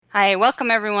Hi, welcome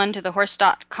everyone to the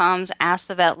Horse.com's Ask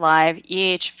the Vet Live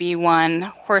EHV-1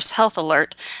 Horse Health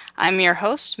Alert. I'm your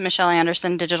host, Michelle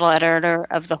Anderson, digital editor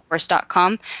of the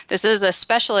Horse.com. This is a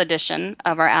special edition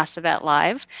of our Ask the Vet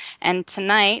Live, and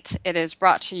tonight it is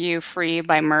brought to you free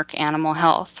by Merck Animal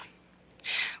Health.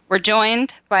 We're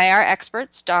joined by our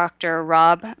experts, Dr.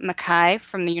 Rob Mackay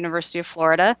from the University of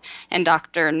Florida and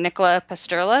Dr. Nicola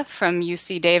Pasterla from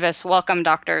UC Davis. Welcome,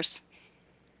 doctors.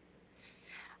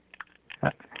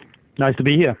 Nice to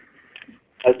be here.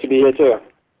 Nice to be here too.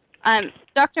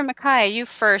 Dr. Mackay, you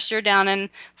first. You're down in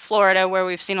Florida where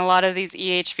we've seen a lot of these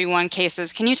EHV-1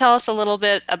 cases. Can you tell us a little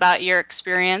bit about your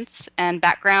experience and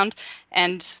background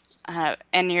and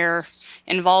your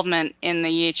involvement in the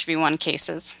EHV-1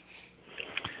 cases?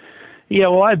 Yeah,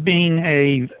 well, I've been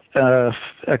a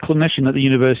clinician at the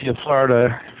University of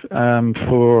Florida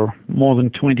for more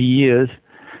than 20 years,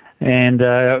 and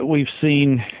we've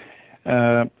seen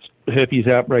herpes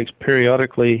outbreaks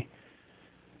periodically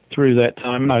through that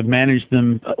time, and I've managed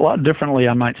them a lot differently,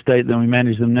 I might state, than we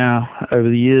manage them now over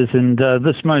the years. And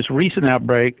this most recent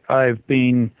outbreak, I've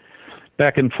been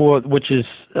back and forth, which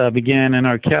began in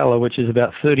Ocala, which is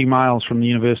about 30 miles from the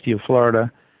University of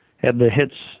Florida, at the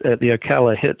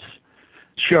Ocala Hits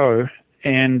show.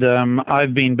 And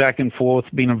I've been back and forth,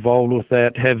 been involved with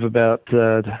that, have about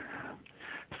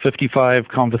 55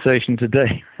 conversations a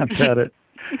day about it.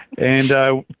 And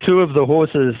two of the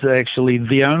horses, actually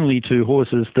the only two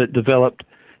horses that developed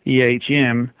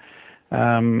EHM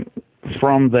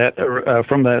from that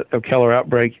Ocala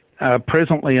outbreak, are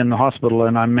presently in the hospital,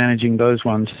 and I'm managing those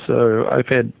ones. So I've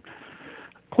had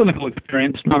clinical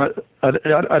experience.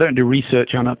 I don't do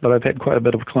research on it, but I've had quite a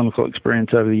bit of clinical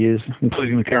experience over the years,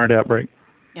 including the current outbreak.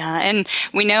 Yeah, and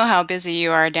we know how busy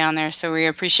you are down there, so we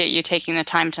appreciate you taking the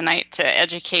time tonight to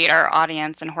educate our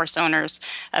audience and horse owners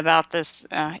about this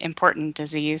important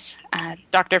disease.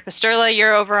 Dr. Pasterla,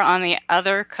 you're over on the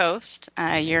other coast.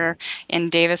 You're in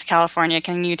Davis, California.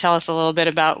 Can you tell us a little bit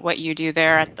about what you do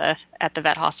there at the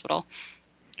vet hospital?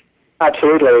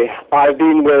 Absolutely. I've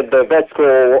been with the vet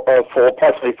school for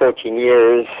approximately 14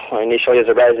 years, initially as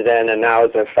a resident and now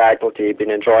as a faculty.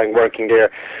 Been enjoying working here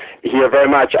very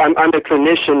much. I'm a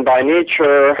clinician by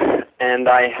nature, and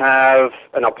I have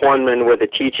an appointment with a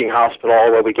teaching hospital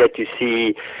where we get to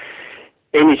see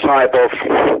any type of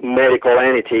medical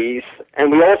entities.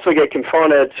 And we also get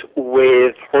confronted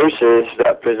with horses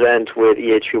that present with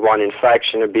EHV-1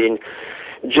 infection, have been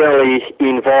generally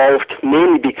involved,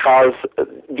 mainly because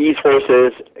these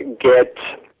horses get,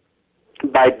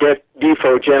 by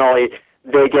default generally,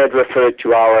 they get referred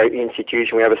to our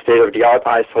institution. We have a state-of-the-art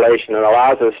isolation that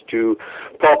allows us to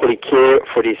properly care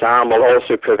for this animal,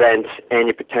 also prevent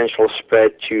any potential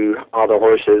spread to other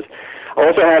horses. I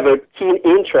also have a keen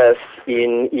interest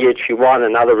in EHV-1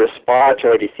 and other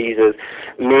respiratory diseases,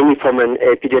 mainly from an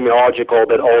epidemiological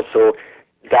but also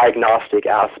diagnostic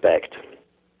aspect.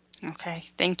 Okay,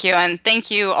 thank you. And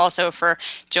thank you also for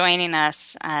joining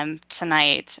us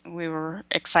tonight. We were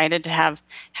excited to have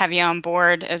you on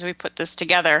board as we put this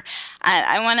together.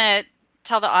 I want to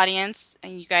tell the audience,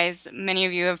 you guys, many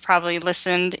of you have probably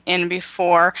listened in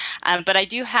before, but I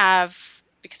do have,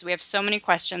 because we have so many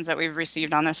questions that we've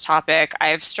received on this topic,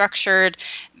 I've structured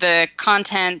the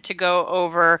content to go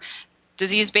over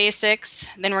disease basics,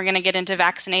 then we're going to get into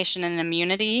vaccination and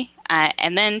immunity,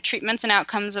 and then treatments and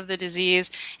outcomes of the disease,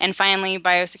 and finally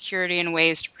biosecurity and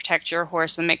ways to protect your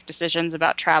horse and make decisions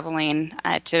about traveling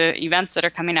to events that are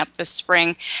coming up this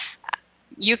spring.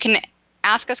 You can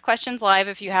ask us questions live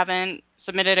if you haven't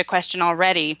submitted a question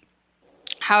already.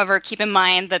 However, keep in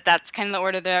mind that that's kind of the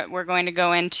order that we're going to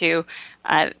go into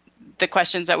the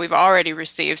questions that we've already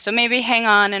received. So maybe hang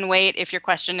on and wait if your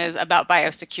question is about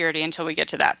biosecurity until we get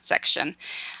to that section.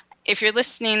 If you're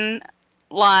listening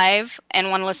live and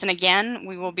want to listen again,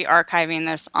 we will be archiving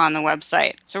this on the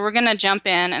website. So we're going to jump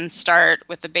in and start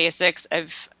with the basics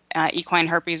of equine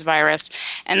herpes virus.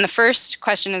 And the first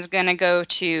question is going to go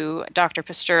to Dr.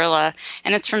 Pasterla,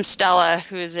 and it's from Stella,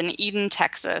 who is in Eden,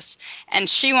 Texas. And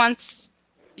she wants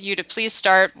you to please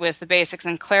start with the basics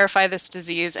and clarify this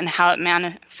disease and how it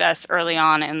manifests early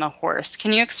on in the horse.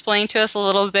 Can you explain to us a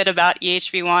little bit about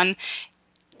EHV-1,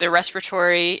 the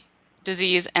respiratory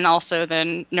disease, and also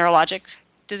the neurologic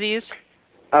disease?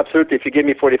 Absolutely. If you give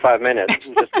me 45 minutes.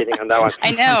 I'm just kidding on that one.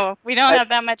 I know. We don't have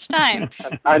that much time.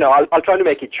 I know. I'll try to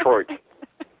make it short.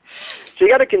 So you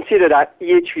got to consider that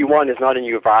EHV-1 is not a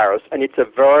new virus, and it's a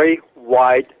very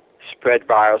widespread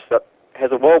virus that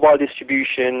has a worldwide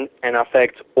distribution and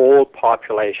affects all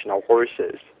population of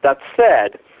horses. That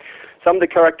said, some of the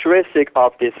characteristics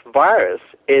of this virus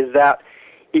is that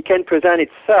it can present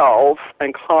itself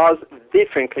and cause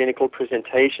different clinical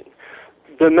presentation.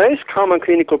 The most common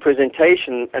clinical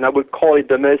presentation, and I would call it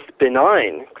the most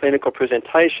benign clinical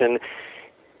presentation,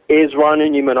 is Rhino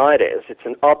pneumonitis. It's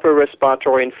an upper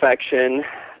respiratory infection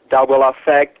that will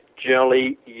affect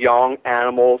generally young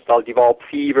animals. They'll develop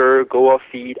fever, go off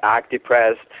feet, act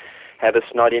depressed, have a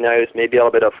snotty nose, maybe a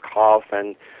little bit of cough,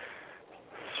 and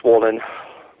swollen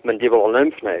mandibular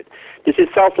lymph node. This is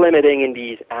self-limiting in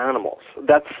these animals.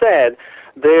 That said,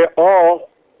 there are,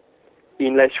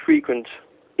 in less frequent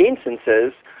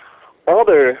instances,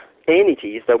 other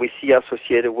entities that we see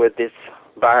associated with this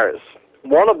virus.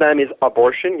 One of them is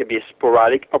abortion. It can be a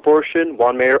sporadic abortion.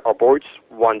 One mare aborts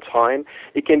one time.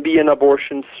 It can be an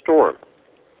abortion storm.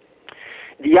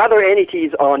 The other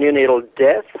entities are neonatal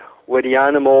death, where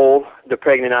the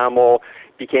pregnant animal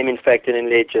became infected in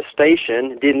late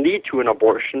gestation, didn't lead to an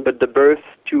abortion, but the birth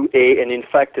to an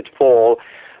infected foal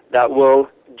that will,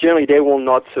 generally they will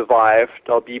not survive.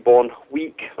 They'll be born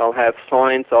weak. They'll have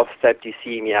signs of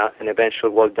septicemia and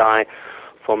eventually will die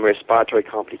from respiratory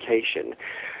complication.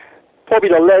 Probably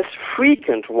the less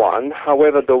frequent one,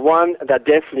 however, the one that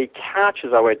definitely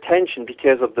catches our attention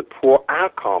because of the poor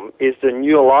outcome, is the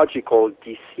neurological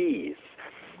disease.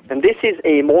 And this is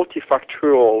a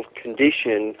multifactorial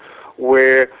condition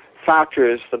where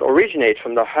factors that originate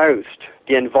from the host,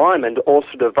 the environment, also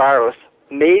the virus,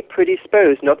 may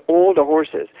predispose not all the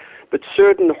horses, but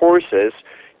certain horses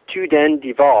to then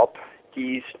develop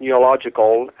these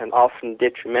neurological and often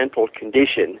detrimental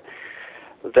conditions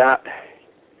that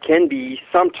can be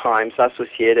sometimes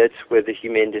associated with the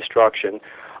humane destruction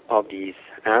of these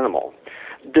animals.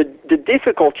 The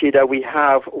difficulty that we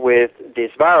have with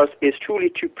this virus is truly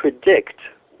to predict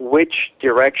which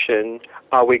direction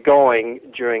are we going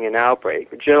during an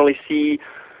outbreak. We generally see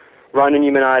Rhino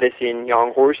pneumonitis in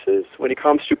young horses. When it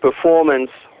comes to performance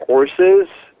horses,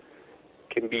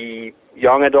 can be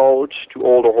young adults to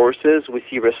older horses. We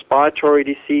see respiratory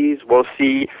disease. We'll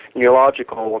see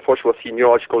neurological, unfortunately we'll see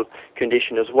neurological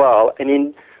condition as well. And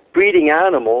in breeding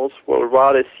animals, we'll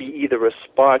rather see either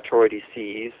respiratory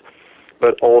disease,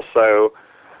 but also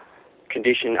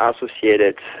condition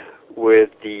associated with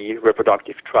the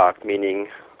reproductive tract, meaning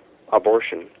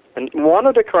abortion. And one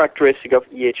of the characteristics of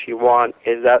EHV-1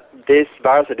 is that this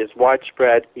virus that is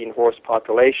widespread in horse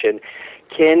population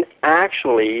can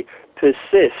actually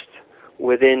persist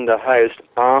within the host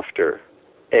after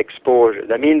exposure.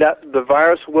 That means that the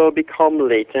virus will become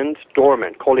latent,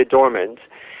 dormant, call it dormant,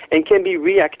 and can be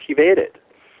reactivated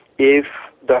if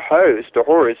the host, the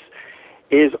horse,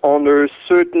 is under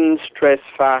certain stress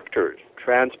factors,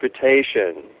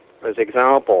 transportation, as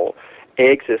example,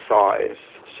 exercise,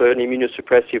 certain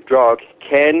immunosuppressive drug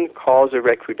can cause a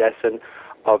recrudescence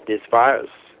of this virus,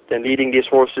 then leading these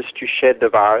horses to shed the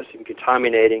virus and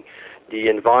contaminating the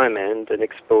environment and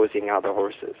exposing other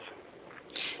horses.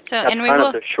 That's kind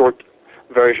of the short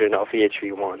version of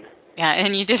EHV-1. Yeah,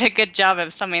 and you did a good job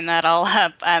of summing that all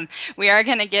up. We are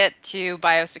going to get to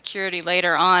biosecurity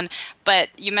later on, but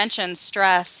you mentioned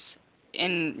stress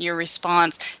in your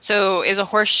response. So is a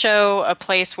horse show a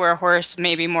place where a horse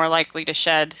may be more likely to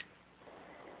shed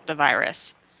the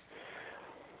virus?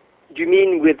 Do you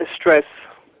mean with the stress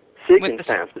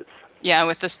circumstances?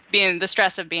 With the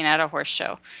stress of being at a horse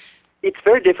show. It's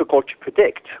very difficult to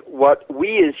predict. What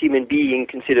we as human beings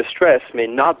consider stress may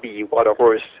not be what a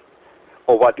horse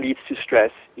or what leads to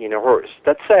stress in a horse.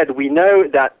 That said, we know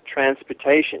that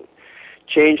transportation,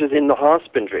 changes in the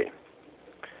husbandry,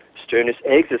 strenuous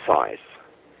exercise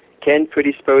can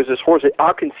predispose this horse. They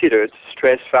are considered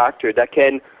stress factor that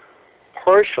can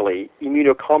partially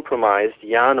immunocompromise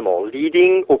the animal,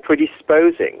 leading or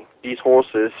predisposing these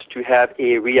horses to have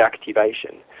a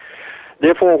reactivation.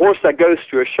 Therefore, a horse that goes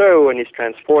to a show and is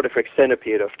transported for an extended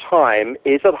period of time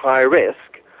is at high risk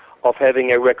of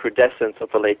having a recrudescence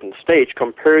of the latent stage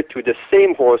compared to the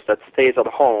same horse that stays at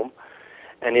home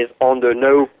and is under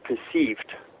no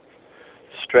perceived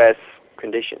stress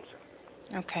conditions.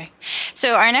 Okay.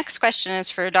 So our next question is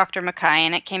for Dr. Mackay,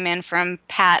 and it came in from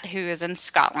Pat, who is in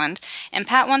Scotland. And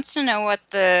Pat wants to know what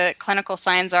the clinical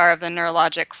signs are of the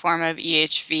neurologic form of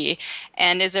EHV,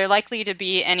 and is there likely to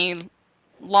be any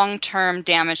long-term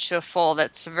damage to a foal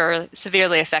that's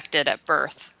severely affected at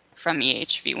birth from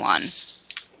EHV-1?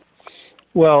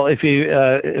 Well,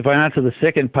 if I answer the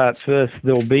second part first,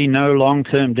 there will be no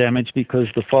long-term damage because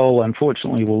the foal,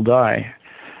 unfortunately, will die.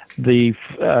 There's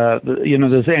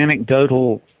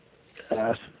anecdotal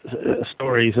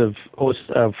stories of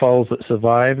foals that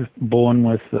survive born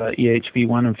with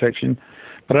EHV-1 infection,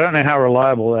 but I don't know how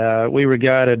reliable. We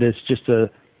regard it as just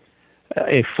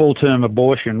a full-term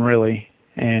abortion, really,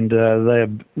 and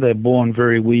they're born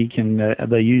very weak and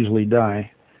they usually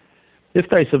die. If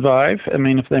they survive, I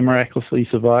mean, if they miraculously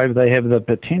survive, they have the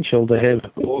potential to have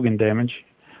organ damage.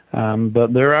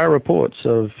 But there are reports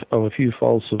of a few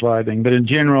foals surviving. But in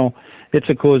general, it's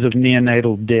a cause of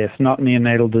neonatal death, not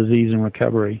neonatal disease and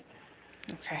recovery.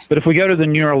 Okay. But if we go to the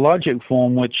neurologic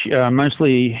form, which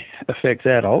mostly affects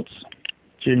adults,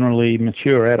 generally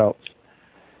mature adults,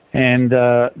 and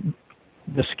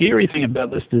the scary thing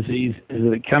about this disease is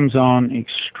that it comes on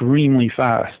extremely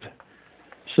fast.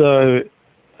 So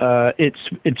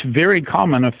it's very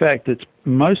common. In fact, it's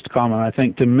most common, I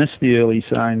think, to miss the early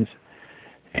signs.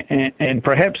 And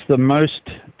perhaps the most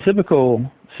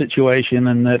typical situation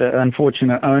in that an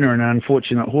unfortunate owner and an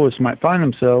unfortunate horse might find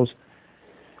themselves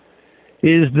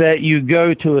is that you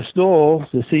go to a stall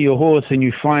to see your horse and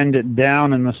you find it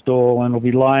down in the stall and it'll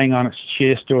be lying on its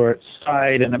chest or its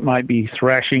side, and it might be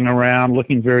thrashing around,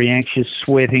 looking very anxious,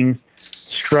 sweating,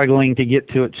 struggling to get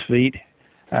to its feet,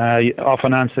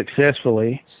 often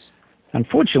unsuccessfully.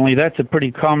 Unfortunately, that's a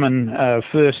pretty common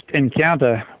first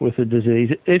encounter with the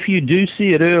disease. If you do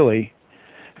see it early,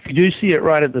 if you do see it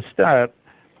right at the start,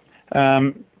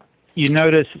 you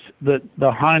notice that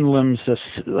the hind limbs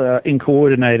are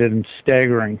incoordinated and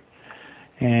staggering.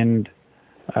 And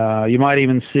you might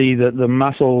even see that the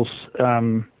muscles,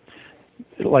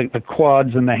 like the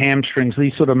quads and the hamstrings,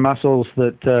 these sort of muscles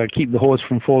that keep the horse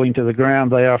from falling to the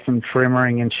ground, they are often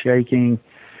tremoring and shaking.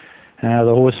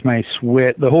 The horse may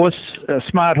sweat. A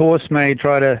smart horse may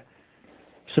try to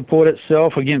support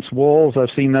itself against walls.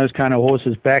 I've seen those kind of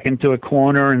horses back into a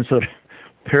corner and sort of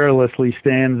perilously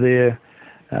stand there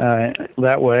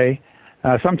that way.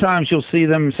 Sometimes you'll see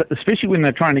them, especially when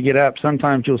they're trying to get up,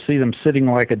 sometimes you'll see them sitting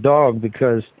like a dog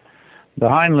because the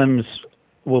hind limbs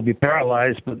will be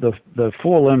paralyzed, but the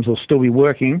forelimbs will still be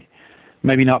working,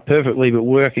 maybe not perfectly, but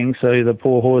working, so the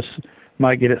poor horse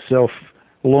might get itself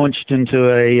launched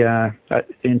into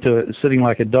sitting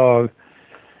like a dog,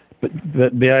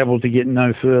 but be able to get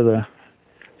no further.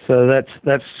 So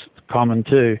that's common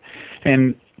too,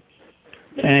 and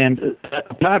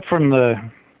apart from the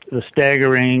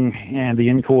staggering and the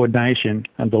incoordination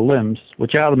of the limbs,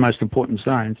 which are the most important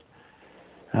signs,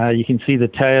 you can see the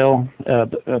tail.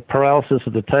 Paralysis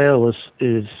of the tail is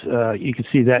you can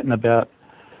see that in about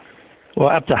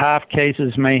up to half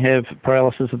cases may have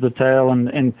paralysis of the tail,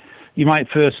 and you might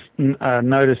first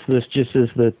notice this just as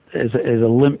a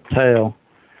limp tail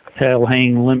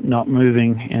hanging limp, not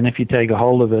moving, and if you take a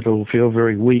hold of it, it'll feel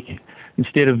very weak.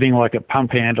 Instead of being like a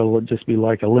pump handle, it'll just be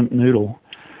like a limp noodle.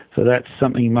 So that's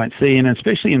something you might see, and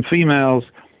especially in females,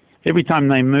 every time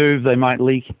they move, they might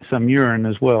leak some urine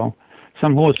as well.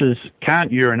 Some horses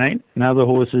can't urinate, and other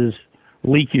horses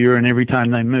leak urine every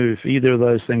time they move. Either of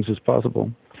those things is possible.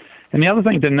 And the other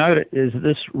thing to note is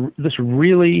this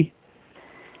really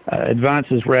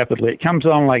advances rapidly. It comes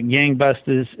on like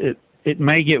gangbusters. It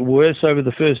may get worse over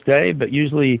the first day, but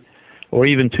usually, or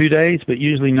even 2 days, but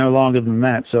usually no longer than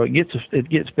that. So it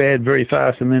gets bad very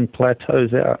fast and then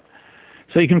plateaus out.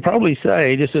 So you can probably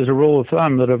say, just as a rule of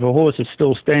thumb, that if a horse is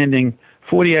still standing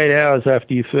 48 hours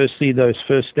after you first see those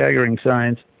first staggering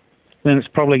signs, then it's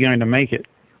probably going to make it.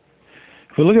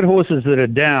 If we look at horses that are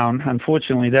down,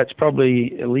 unfortunately, that's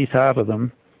probably at least half of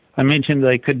them. I mentioned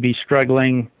they could be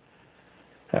struggling,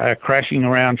 crashing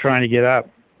around trying to get up,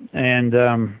 and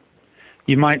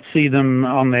you might see them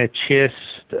on their chest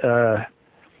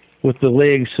with the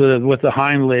legs, with the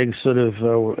hind legs sort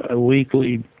of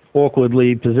weakly,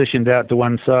 awkwardly positioned out to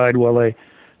one side while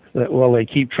they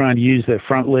keep trying to use their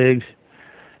front legs.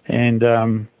 And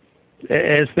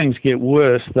as things get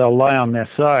worse, they'll lie on their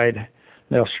side.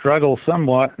 They'll struggle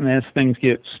somewhat, and as things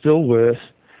get still worse,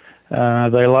 they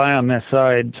lie on their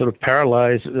side, sort of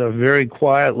paralyzed, very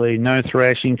quietly, no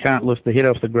thrashing, can't lift the head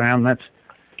off the ground. That's,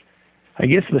 I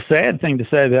guess, the sad thing to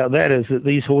say about that is that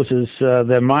these horses,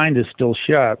 their mind is still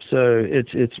sharp, so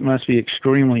it must be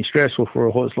extremely stressful for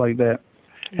a horse like that.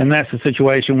 And that's the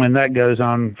situation when that goes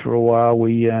on for a while.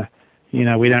 We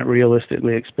don't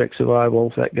realistically expect survival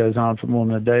if that goes on for more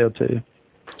than a day or two.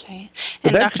 Okay.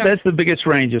 But that's the biggest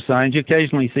range of signs. You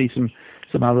occasionally see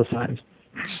some other signs.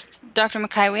 Dr.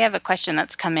 Mackay, we have a question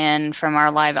that's come in from our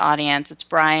live audience. It's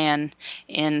Brian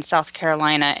in South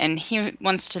Carolina, and he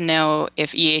wants to know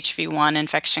if EHV-1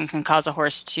 infection can cause a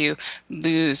horse to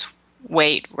lose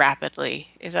weight rapidly.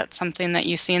 Is that something that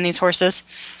you see in these horses?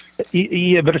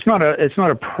 Yeah, but it's not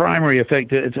a primary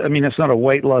effect. It's not a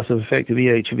weight loss effect of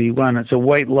EHV-1. It's a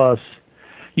weight loss.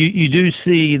 You do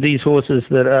see these horses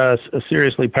that are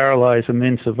seriously paralyzed and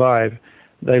then survive.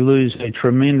 They lose a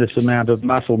tremendous amount of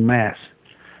muscle mass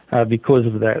because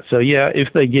of that. So yeah,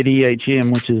 if they get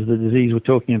EHM, which is the disease we're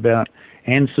talking about,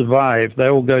 and survive, they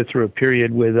will go through a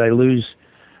period where they lose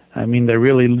I mean, they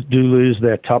really do lose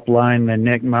their top line, their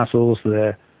neck muscles,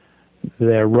 their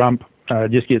rump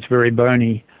just gets very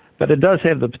bony. But it does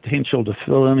have the potential to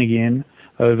fill in again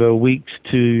over weeks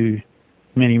to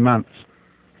many months.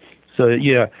 So,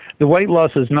 yeah, the weight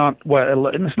loss is it's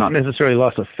not necessarily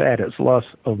loss of fat, it's loss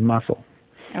of muscle.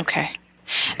 Okay.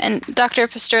 And Dr.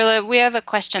 Pasterla, we have a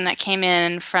question that came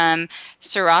in from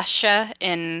Surasha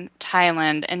in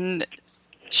Thailand, and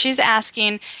she's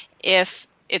asking if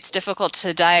it's difficult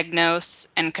to diagnose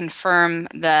and confirm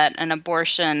that an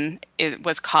abortion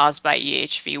was caused by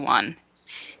EHV-1.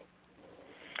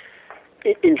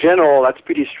 In general, that's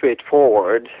pretty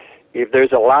straightforward. If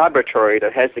there's a laboratory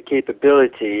that has the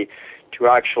capability to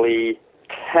actually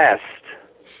test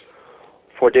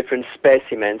for different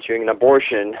specimens during an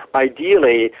abortion,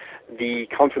 ideally the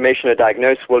confirmation of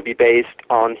diagnosis will be based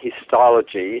on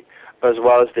histology as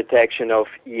well as detection of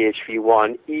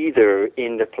EHV-1 either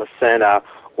in the placenta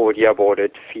or the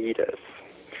aborted fetus.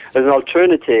 As an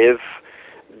alternative,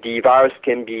 the virus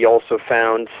can be also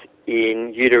found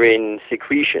in uterine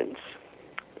secretions.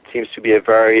 It seems to be a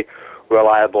very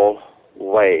reliable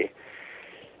way.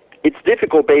 It's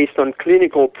difficult based on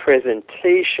clinical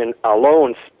presentation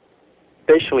alone,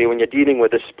 especially when you're dealing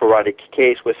with a sporadic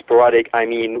case. With sporadic, I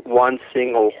mean one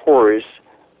single horse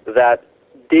that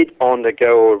did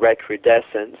undergo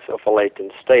recrudescence of a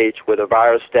latent stage where the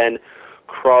virus then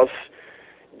crossed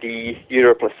the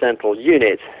uteroplacental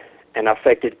unit and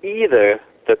affected either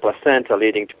the placenta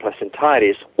leading to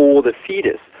placentitis or the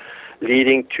fetus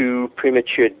leading to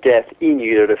premature death in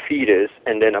utero the fetus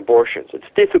and then abortions. It's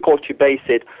difficult to base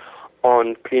it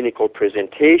on clinical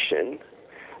presentation.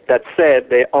 That said,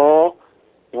 there are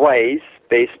ways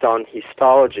based on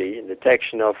histology and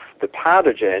detection of the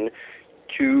pathogen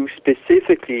to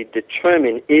specifically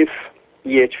determine if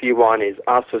EHV-1 is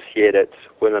associated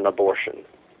with an abortion.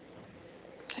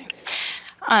 Okay.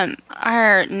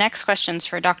 Our next question is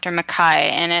for Dr. Mackay,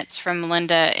 and it's from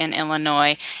Linda in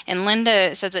Illinois. And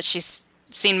Linda says that she's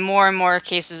seen more and more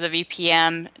cases of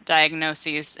EPM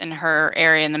diagnoses in her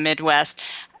area in the Midwest.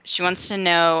 She wants to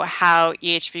know how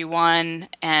EHV-1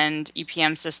 and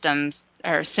EPM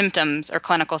symptoms or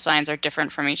clinical signs are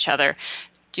different from each other.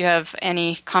 Do you have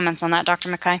any comments on that, Dr.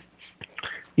 Mackay?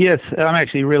 Yes, I'm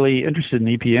actually really interested in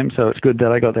EPM, so it's good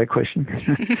that I got that question.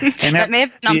 And that may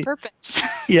have been on purpose.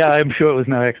 Yeah, I'm sure it was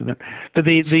no accident. But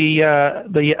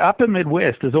the upper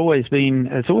Midwest has always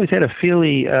had a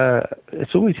fairly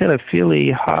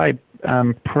high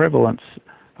prevalence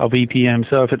of EPM.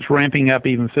 So if it's ramping up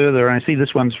even further, and I see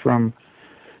this one's from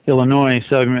Illinois,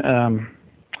 so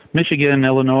Michigan,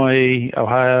 Illinois,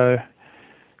 Ohio,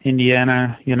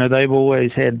 Indiana, they've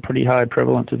always had pretty high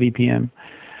prevalence of EPM.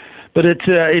 But it's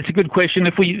a good question.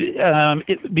 If we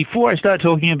before I start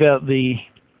talking about the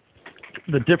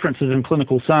differences in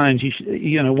clinical signs,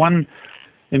 one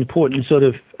important sort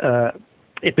of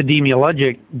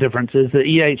epidemiologic difference is the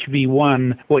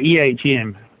EHV-1 or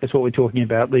EHM. That's what we're talking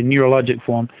about, the neurologic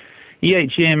form.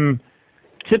 EHM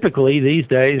typically these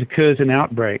days occurs in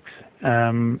outbreaks,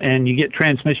 and you get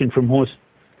transmission from horse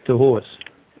to horse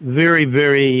very,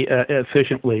 very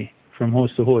efficiently from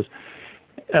horse to horse.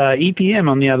 EPM,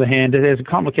 on the other hand, it has a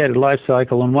complicated life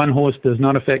cycle, and one horse does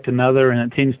not affect another, and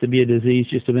it tends to be a disease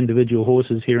just of individual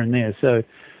horses here and there. So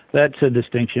that's a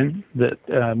distinction that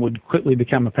would quickly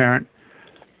become apparent.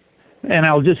 And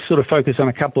I'll just sort of focus on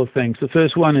a couple of things. The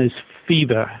first one is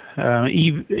fever.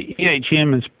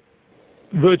 EHM is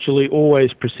virtually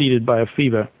always preceded by a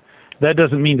fever. That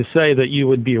doesn't mean to say that you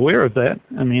would be aware of that.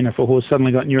 I mean, if a horse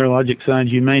suddenly got neurologic signs,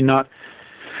 you may not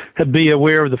be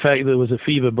aware of the fact that there was a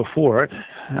fever before it.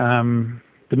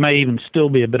 There may even still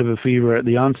be a bit of a fever at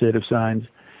the onset of signs.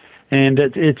 And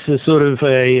it's a sort of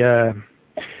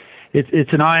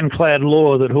it's an ironclad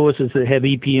law that horses that have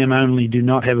EPM only do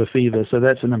not have a fever. So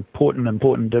that's an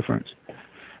important difference.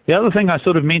 The other thing I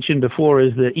sort of mentioned before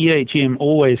is that EHM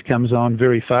always comes on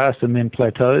very fast and then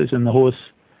plateaus, and the horse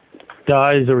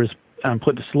dies or is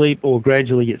put to sleep or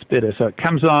gradually gets better. So it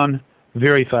comes on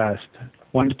very fast,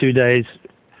 1 to 2 days,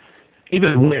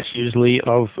 even less usually,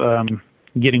 of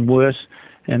getting worse,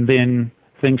 and then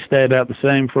things stay about the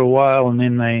same for a while, and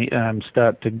then they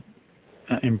start to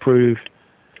improve.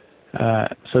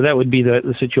 So that would be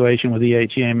the situation with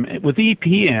EHM. With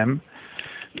EPM,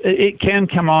 it can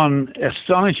come on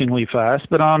astonishingly fast,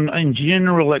 but in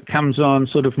general it comes on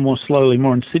sort of more slowly,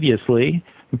 more insidiously,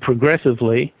 and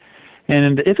progressively.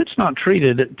 And if it's not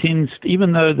treated, it tends,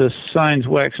 even though the signs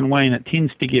wax and wane, it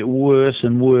tends to get worse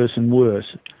and worse and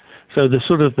worse. So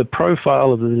the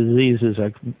profile of the diseases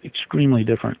are extremely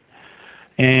different.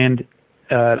 And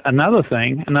another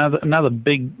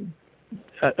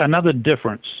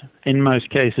difference in most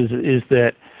cases is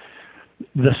that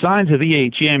the signs of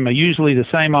EHM are usually the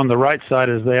same on the right side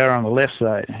as they are on the left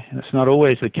side. It's not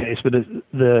always the case, but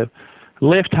the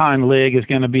left hind leg is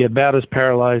going to be about as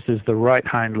paralyzed as the right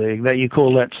hind leg. That you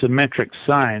call that symmetric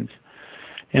signs.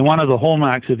 And one of the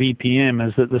hallmarks of EPM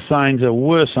is that the signs are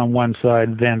worse on one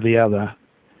side than the other.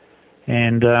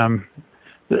 And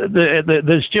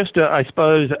there's just, I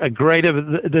suppose,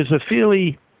 there's a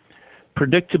fairly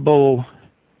predictable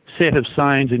set of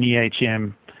signs in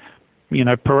EHM. You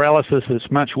know, paralysis is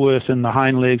much worse in the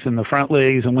hind legs than the front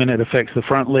legs, and when it affects the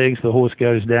front legs, the horse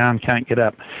goes down, can't get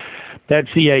up. That's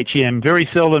EHM. Very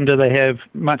seldom do they have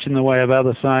much in the way of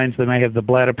other signs. They may have the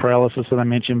bladder paralysis that I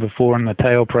mentioned before and the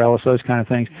tail paralysis, those kind of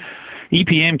things.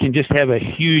 EPM can just have a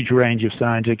huge range of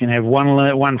signs. It can have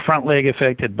one front leg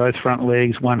affected, both front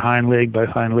legs, one hind leg, both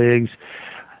hind legs.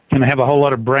 It can have a whole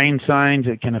lot of brain signs.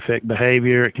 It can affect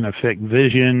behavior. It can affect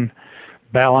vision,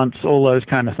 balance, all those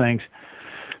kind of things.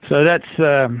 So that's,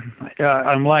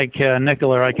 I'm like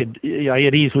Nicola, I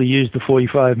had easily used the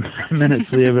 45 minutes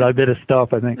there, but I better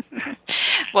stop, I think.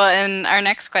 Well, in our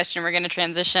next question, we're going to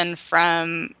transition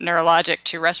from neurologic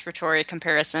to respiratory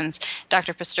comparisons.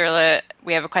 Dr. Pisterla,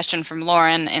 we have a question from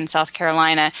Lauren in South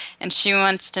Carolina, and she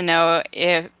wants to know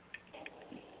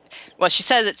she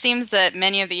says it seems that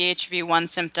many of the EHV-1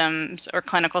 symptoms or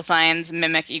clinical signs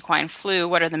mimic equine flu.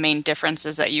 What are the main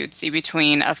differences that you would see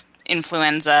between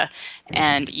influenza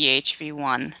and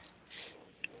EHV-1?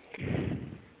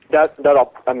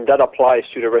 That applies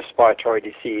to the respiratory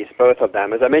disease, both of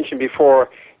them. As I mentioned before,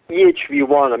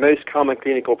 EHV-1, the most common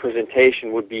clinical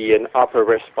presentation would be an upper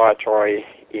respiratory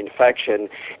infection.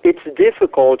 It's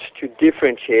difficult to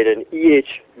differentiate an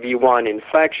EHV-1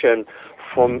 infection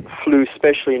from flu,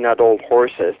 especially in adult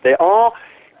horses. There are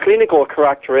clinical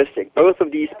characteristics. Both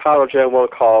of these pathogens will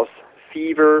cause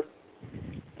fever,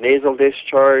 nasal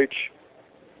discharge.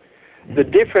 The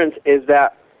difference is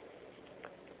that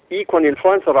equine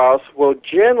influenza virus will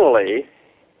generally,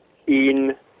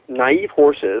 in naive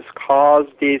horses, cause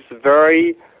this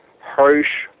very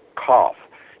harsh cough.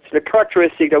 It's a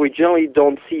characteristic that we generally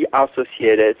don't see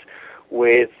associated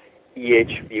with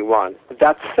EHV-1.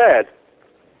 That said,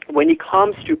 when it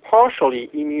comes to partially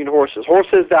immune horses,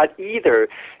 horses that either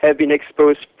have been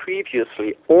exposed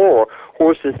previously or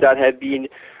horses that have been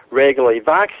regularly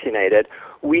vaccinated,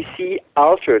 we see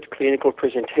altered clinical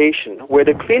presentation where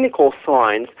the clinical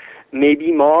signs may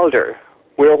be milder,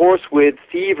 where a horse with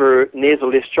fever,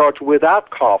 nasal discharge without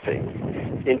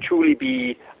coughing can truly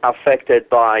be affected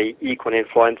by equine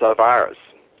influenza virus,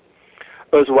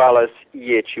 as well as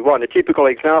EHV-1. A typical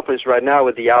example is right now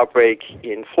with the outbreak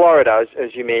in Florida.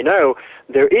 As you may know,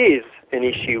 there is an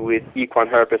issue with equine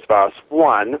herpes virus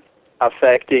 1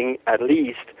 affecting at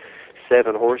least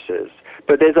 7 horses.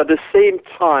 But there's at the same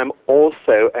time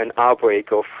also an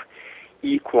outbreak of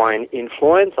equine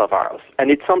influenza virus. And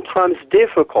it's sometimes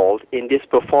difficult in these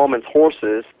performance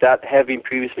horses that have been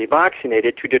previously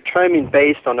vaccinated to determine,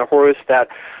 based on a horse that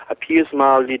appears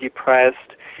mildly depressed,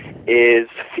 is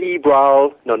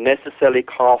febrile, not necessarily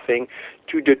coughing,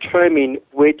 to determine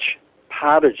which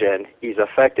pathogen is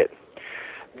affected.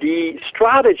 The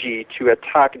strategy to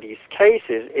attack these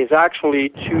cases is actually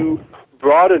to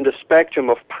broaden the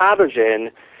spectrum of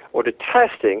pathogen, or the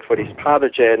testing for this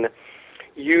pathogen,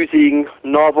 using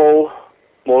novel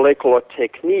molecular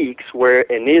techniques where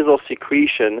a nasal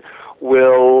secretion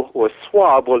or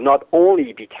swab will not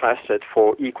only be tested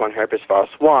for equine herpes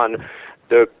virus 1,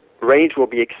 the range will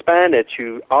be expanded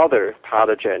to other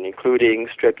pathogens, including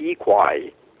strep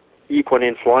equi, equine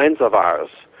influenza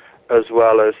virus, as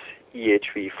well as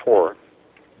EHV-4.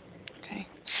 Okay.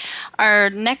 Our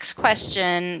next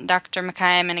question, Dr.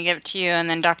 Mackay, I'm going to give it to you, and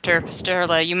then Dr.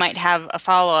 Pisterla, you might have a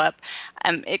follow-up.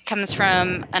 It comes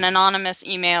from an anonymous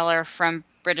emailer from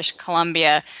British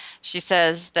Columbia. She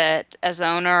says that as the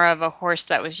owner of a horse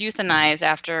that was euthanized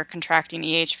after contracting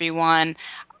EHV-1,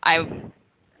 I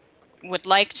would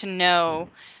like to know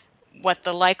what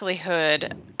the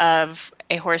likelihood of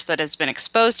a horse that has been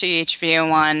exposed to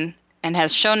EHV-1 and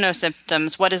has shown no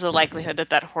symptoms, what is the likelihood that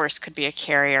that horse could be a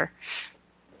carrier?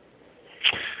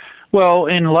 Well,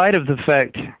 in light of the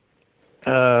fact,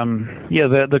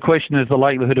 the question is the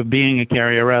likelihood of being a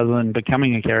carrier rather than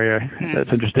becoming a carrier.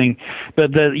 That's interesting.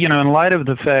 But, in light of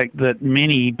the fact that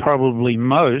many, probably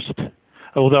most,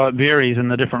 although it varies in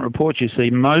the different reports you see,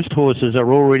 most horses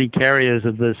are already carriers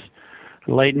of this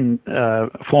latent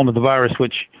form of the virus,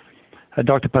 which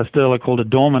Dr. Pisterla called a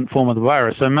dormant form of the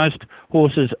virus. So most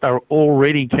horses are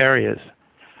already carriers.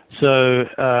 So,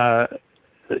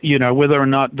 whether or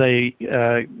not they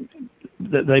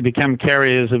become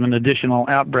carriers of an additional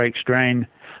outbreak strain,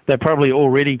 they're probably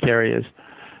already carriers.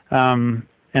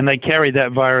 and they carry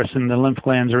that virus in the lymph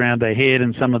glands around their head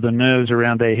and some of the nerves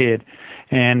around their head,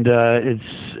 and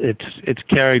it's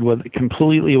carried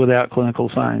completely without clinical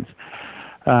signs.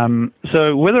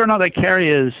 So whether or not they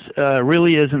carriers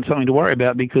really isn't something to worry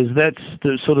about, because that's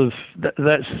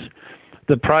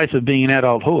the price of being an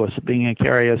adult horse, being a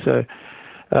carrier. So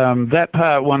that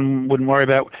part one wouldn't worry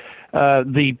about.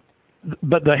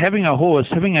 But having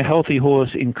a healthy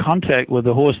horse in contact with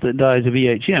a horse that dies of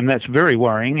EHM, that's very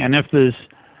worrying. And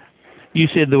you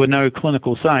said there were no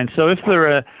clinical signs. So if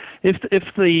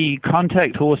the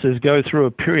contact horses go through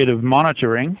a period of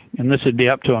monitoring, and this would be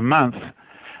up to a month,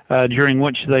 during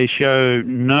which they show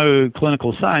no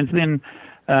clinical signs, then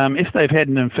if they've had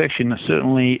an infection, it's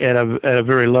certainly at a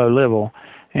very low level,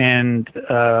 and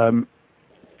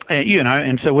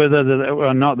and so whether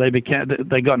or not they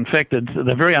got infected,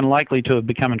 they're very unlikely to have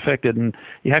become infected, and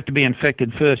you have to be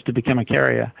infected first to become a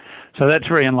carrier. So that's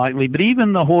very unlikely. But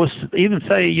even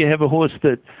say you have a horse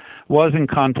that was in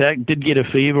contact, did get a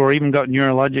fever, or even got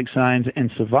neurologic signs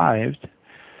and survived.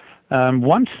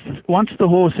 Once the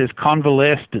horse has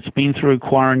convalesced, it's been through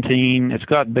quarantine, it's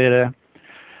got better,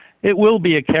 it will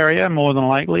be a carrier more than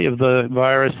likely of the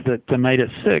virus that made it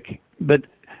sick. But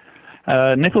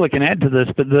Nicola can add to this.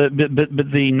 But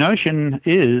the notion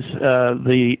is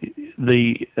the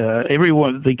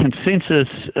consensus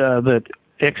that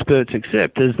experts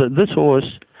accept is that this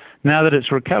horse, now that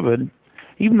it's recovered,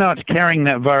 even though it's carrying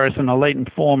that virus in a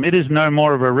latent form, it is no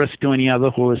more of a risk to any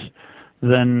other horse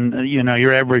than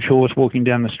your average horse walking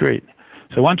down the street.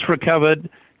 So once recovered,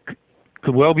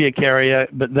 could well be a carrier,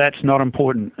 but that's not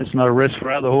important. It's not a risk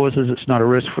for other horses. It's not a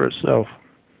risk for itself.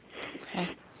 Okay.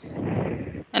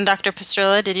 And Dr.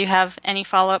 Pistrilla, did you have any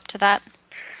follow-up to that?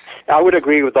 I would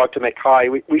agree with Dr.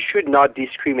 McKay. We should not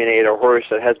discriminate a horse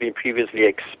that has been previously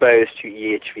exposed to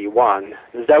EHV-1.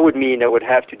 That would mean that would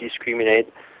have to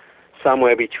discriminate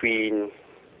somewhere between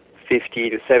 50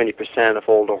 to 70% of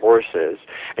all the horses.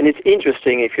 And it's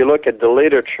interesting, if you look at the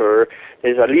literature,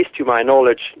 there's, at least to my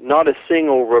knowledge, not a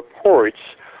single report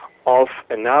of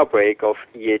an outbreak of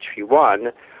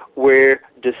EHV-1 where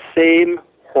the same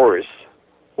horse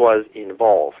was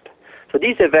involved. So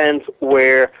these events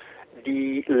where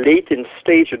the latent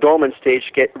stage, the dormant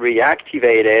stage, get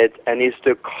reactivated and is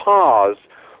the cause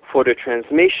for the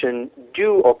transmission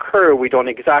do occur. We don't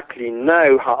exactly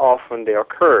know how often they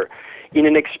occur. In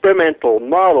an experimental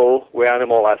model where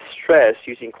animal has stress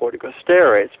using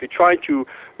corticosteroids, we try to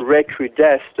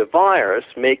recrudesce the virus,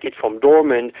 make it from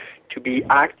dormant to be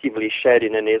actively shed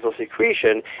in a nasal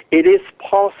secretion. It is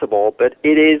possible, but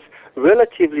it is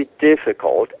relatively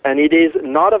difficult, and it is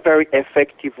not a very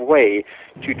effective way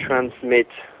to transmit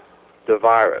the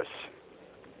virus.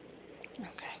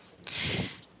 Okay.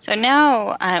 So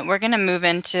now we're going to move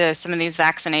into some of these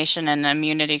vaccination and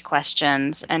immunity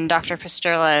questions. And Dr.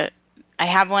 Pistrilla, I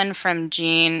have one from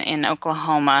Jean in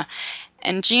Oklahoma.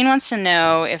 And Jean wants to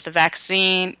know if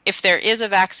there is a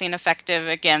vaccine effective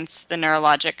against the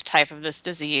neurologic type of this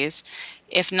disease.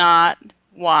 If not,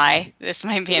 why? This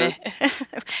might be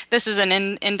this is an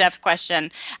in-depth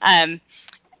question.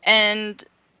 And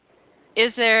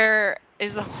is a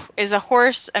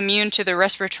horse immune to the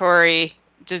respiratory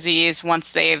disease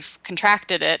once they've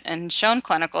contracted it and shown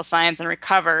clinical signs and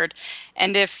recovered?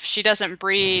 And if she doesn't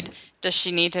breed, does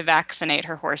she need to vaccinate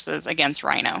her horses against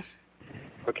rhino?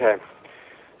 Okay.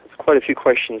 There's quite a few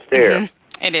questions there. Mm-hmm.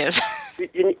 It is.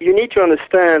 You need to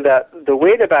understand that the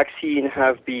way the vaccine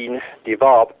have been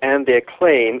developed and their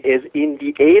claim is in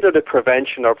the aid of the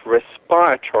prevention of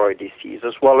respiratory disease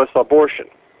as well as abortion.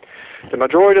 The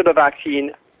majority of the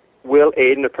vaccine will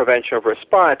aid in the prevention of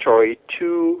respiratory.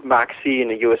 2 vaccine in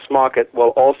the U.S. market will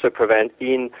also prevent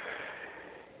in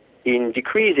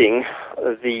decreasing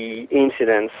the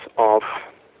incidence of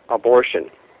abortion.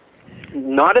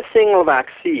 Not a single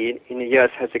vaccine in the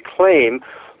U.S. has a claim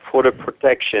for the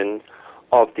protection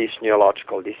of this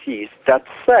neurological disease. That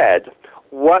said,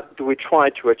 what do we try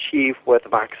to achieve with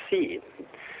vaccine?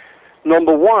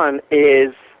 Number one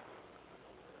is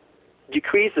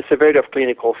decrease the severity of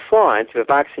clinical signs. If a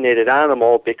vaccinated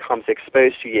animal becomes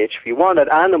exposed to EHV-1,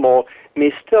 that animal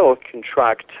may still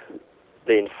contract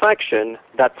the infection.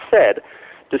 That said,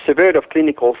 the severity of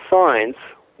clinical signs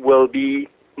will be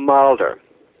milder.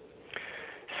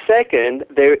 Second,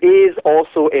 there is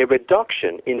also a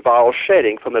reduction in viral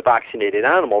shedding from a vaccinated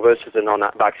animal versus a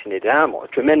non-vaccinated animal. A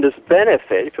tremendous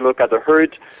benefit, if you look at the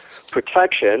herd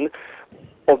protection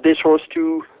of this horse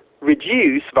to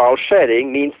reduce viral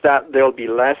shedding, means that there will be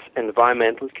less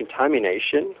environmental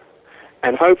contamination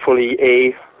and hopefully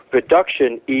a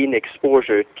reduction in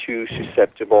exposure to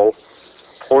susceptible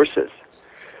horses.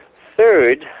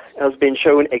 third has been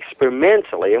shown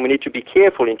experimentally, and we need to be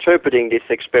careful interpreting this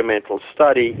experimental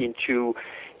study into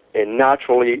a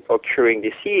naturally occurring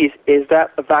disease, is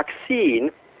that a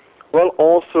vaccine will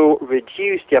also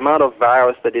reduce the amount of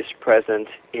virus that is present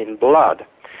in blood.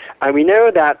 And we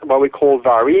know that what we call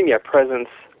viremia, presence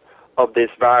of this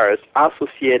virus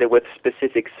associated with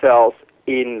specific cells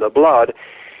in the blood,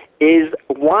 is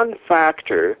one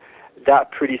factor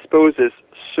that predisposes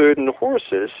certain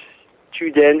horses to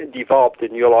then develop the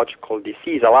neurological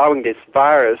disease, allowing this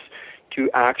virus to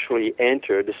actually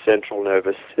enter the central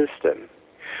nervous system.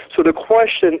 So the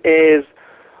question is,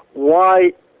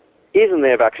 why isn't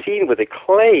there a vaccine with a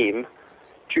claim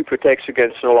to protect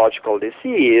against neurological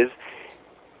disease?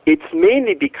 It's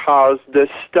mainly because the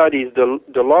studies,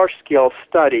 the large-scale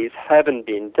studies, haven't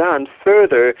been done.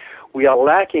 Further, we are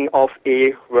lacking of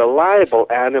a reliable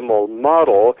animal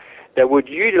model that would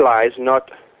utilize not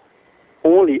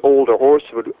only older horses,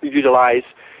 would utilize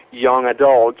young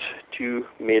adults to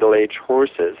middle-aged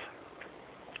horses.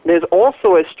 There's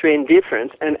also a strain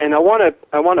difference, and I want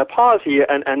to pause here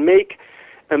and make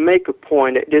a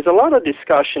point. There's a lot of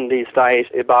discussion these days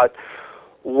about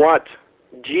what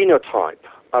genotype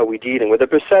are we dealing with. The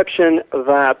perception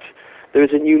that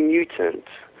there's a new mutant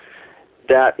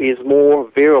that is more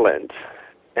virulent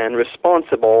and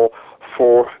responsible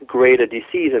for greater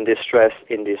disease and distress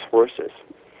in these horses.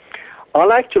 I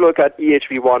like to look at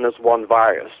EHV-1 as one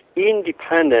virus,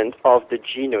 independent of the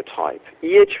genotype.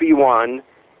 EHV-1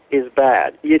 is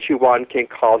bad. EHV-1 can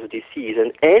cause disease,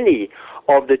 and any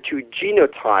of the two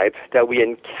genotypes that we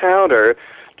encounter,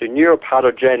 the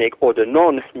neuropathogenic or the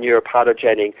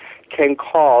non-neuropathogenic, can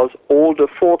cause all the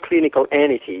four clinical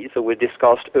entities that we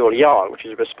discussed early on, which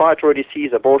is respiratory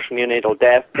disease, abortion, neonatal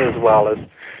death, as well as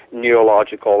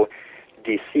neurological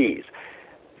disease.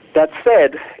 That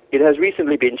said, it has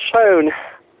recently been shown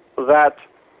that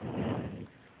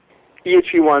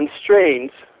EHV-1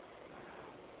 strains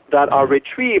that are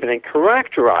retrieved and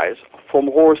characterized from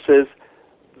horses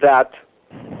that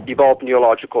develop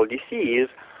neurological disease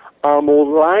are more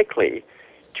likely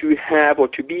to have or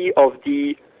to be of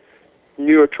the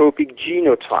neurotropic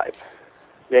genotype.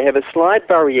 They have a slight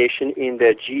variation in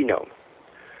their genome.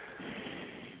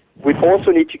 We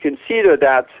also need to consider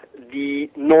that the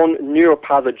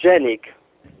non-neuropathogenic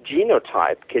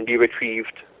genotype can be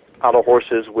retrieved out of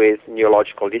horses with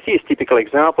neurological disease. Typical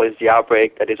example is the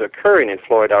outbreak that is occurring in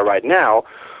Florida right now,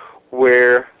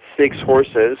 where 6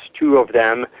 horses, 2 of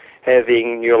them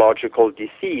having neurological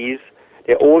disease,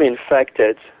 they're all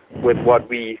infected with what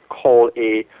we call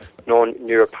a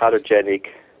non-neuropathogenic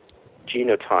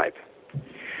genotype.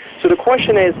 So the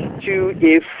question is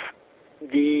if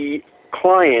the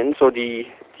client or the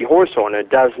horse owner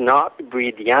does not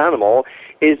breed the animal,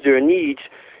 is there a need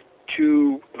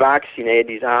to vaccinate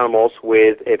these animals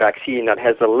with a vaccine that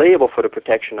has a label for the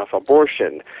protection of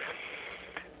abortion?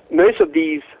 Most of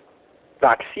these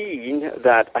vaccines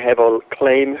that have a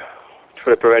claim for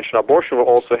the prevention of abortion will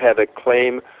also have a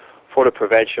claim for the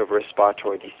prevention of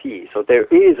respiratory disease. So there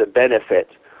is a benefit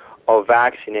of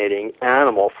vaccinating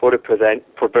animals for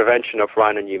prevention of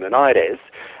rhinopneumonitis.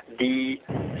 The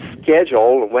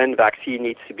schedule when vaccine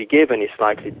needs to be given is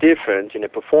slightly different in a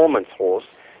performance horse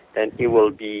than it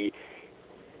will be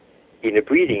in a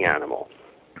breeding animal.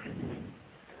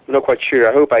 I'm not quite sure.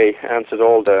 I hope I answered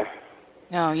all the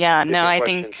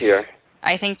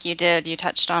I think you did. You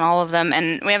touched on all of them.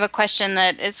 And we have a question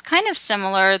that is kind of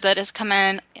similar that has come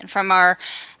in from our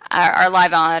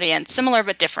live audience, similar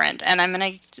but different. And I'm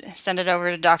going to send it over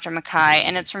to Dr. Mackay.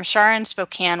 And it's from Shar in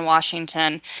Spokane,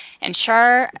 Washington. And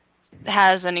Shar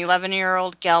has an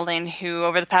 11-year-old gelding who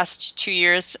over the past 2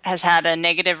 years has had a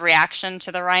negative reaction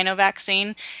to the rhino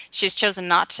vaccine. She's chosen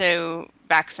not to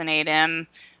vaccinate him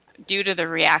due to the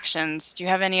reactions. Do you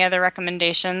have any other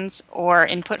recommendations or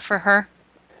input for her?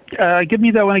 Give me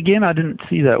that one again. I didn't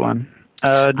see that one.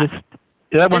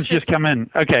 That one's just come in.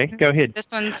 Okay, go ahead.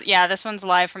 This one's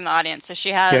live from the audience. So she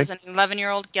has an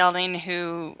 11-year-old gelding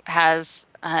who has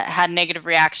had negative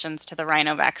reactions to the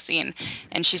rhino vaccine,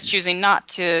 and she's choosing not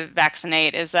to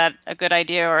vaccinate. Is that a good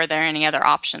idea, or are there any other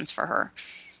options for her?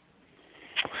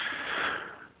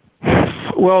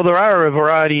 Well, there are a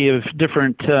variety of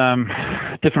different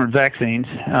vaccines.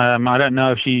 I don't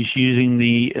know if she's using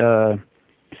the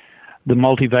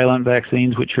multivalent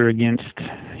vaccines, which are against,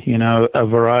 a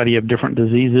variety of different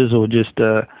diseases, or just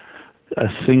a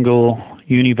single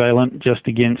univalent just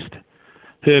against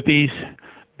herpes.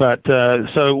 But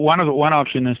so one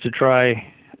option is to try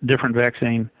a different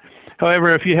vaccine.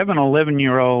 However, if you have an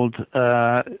 11-year-old,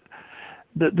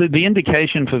 the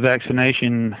indication for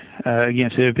vaccination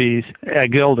against herpes,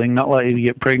 gelding, not likely to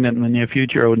get pregnant in the near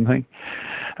future, I wouldn't think.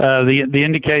 The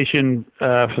indication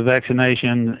for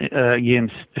vaccination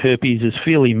against herpes is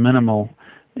fairly minimal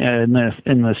in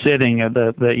the setting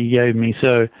that you gave me.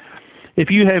 So, if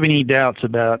you have any doubts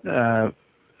about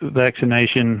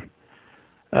vaccination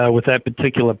with that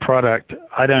particular product,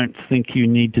 I don't think you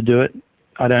need to do it.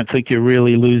 I don't think you're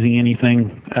really losing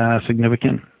anything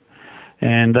significant.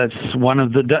 And that's one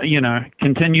of the,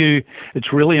 continue.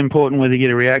 It's really important whether you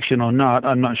get a reaction or not.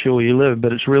 I'm not sure where you live,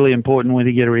 but it's really important whether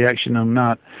you get a reaction or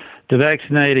not to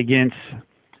vaccinate against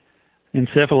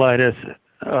encephalitis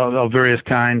of various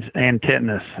kinds and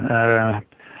tetanus.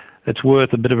 It's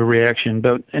worth a bit of a reaction.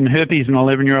 But in herpes and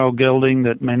 11-year-old gelding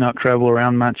that may not travel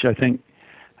around much, I think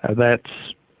that's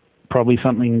probably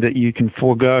something that you can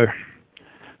forego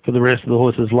for the rest of the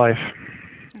horse's life.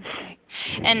 Okay.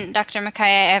 And Dr. Mackay,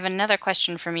 I have another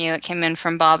question from you. It came in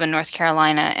from Bob in North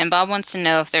Carolina, and Bob wants to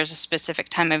know if there's a specific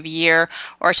time of year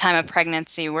or time of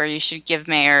pregnancy where you should give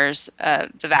mares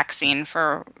the vaccine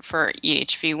for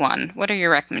EHV-1. What are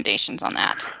your recommendations on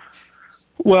that?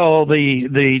 Well,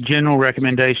 the general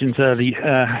recommendations are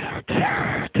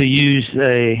to use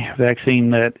a vaccine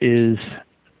that is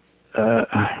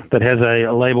that has a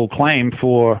label claim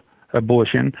for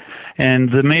abortion,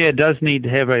 and the mare does need to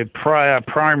have a prior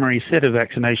primary set of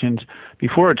vaccinations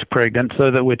before it's pregnant,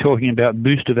 so that we're talking about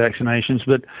booster vaccinations.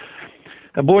 But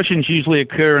abortions usually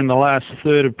occur in the last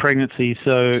third of pregnancy,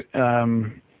 so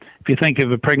if you think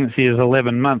of a pregnancy as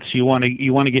 11 months, you want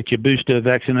to get your booster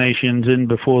vaccinations in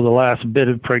before the last bit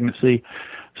of pregnancy.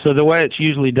 So the way it's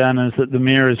usually done is that the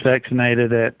mare is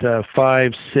vaccinated at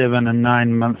 5, 7, and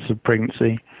 9 months of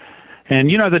pregnancy. And,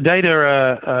 the data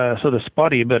are sort of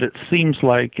spotty, but it seems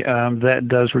like that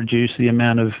does reduce the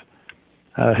amount of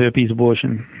herpes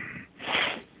abortion.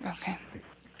 Okay.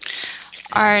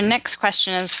 Our next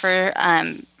question is for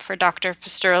Dr.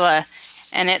 Pasturla,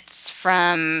 and it's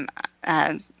from,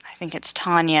 I think it's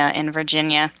Tanya in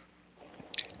Virginia.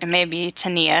 It may be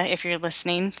Tania if you're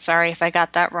listening. Sorry if I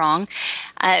got that wrong.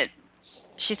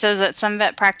 She says that some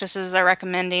vet practices are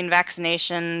recommending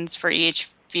vaccinations for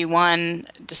EHV-1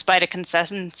 despite a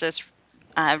consensus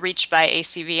reached by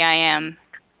ACVIM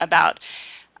about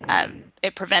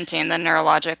it preventing the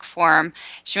neurologic form.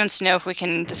 She wants to know if we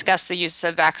can discuss the use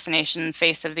of vaccination in the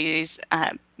face of these,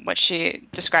 what she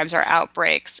describes are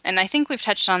outbreaks. And I think we've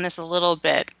touched on this a little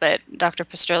bit, but Dr.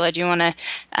 Pasturla, do you want to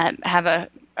have a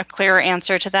clearer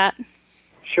answer to that?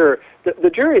 Sure.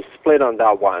 The jury is split on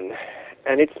that one,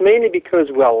 and it's mainly because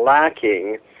we are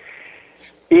lacking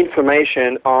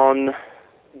information on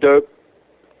the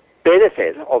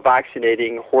benefit of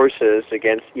vaccinating horses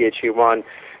against EHV-1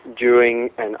 during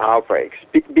an outbreak.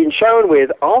 Been shown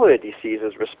with other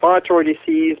diseases, respiratory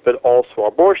disease, but also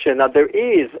abortion, that there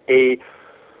is a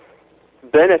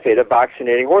benefit of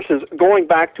vaccinating horses. Going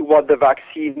back to what the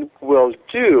vaccine will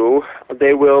do,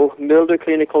 they will milder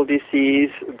clinical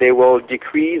disease, they will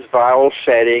decrease viral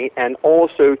shedding, and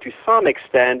also to some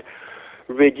extent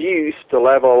reduce the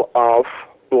level of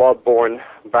blood-borne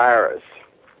virus.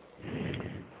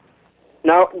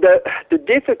 Now, the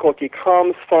difficulty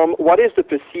comes from what is the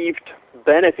perceived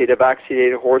benefit of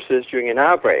vaccinated horses during an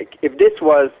outbreak. If this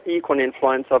was equine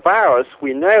influenza virus,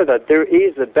 we know that there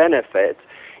is a benefit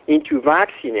into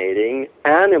vaccinating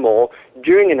animal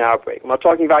during an outbreak. I'm not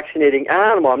talking vaccinating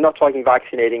animal, I'm not talking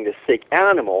vaccinating the sick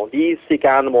animal. These sick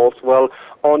animals will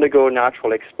undergo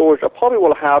natural exposure, probably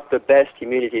will have the best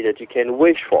immunity that you can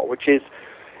wish for, which is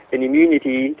an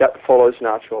immunity that follows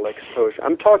natural exposure.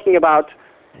 I'm talking about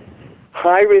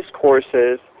high-risk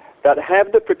horses that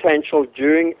have the potential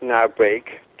during an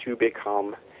outbreak to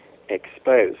become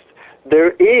exposed.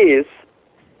 There is,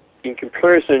 in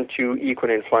comparison to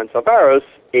equine influenza virus,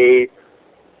 a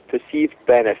perceived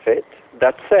benefit.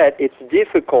 That said, it's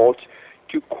difficult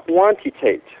to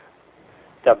quantitate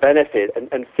the benefit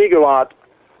and figure out,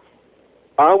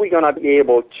 are we going to be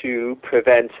able to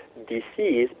prevent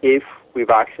disease if we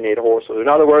vaccinate horses? In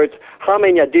other words, how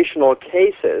many additional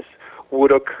cases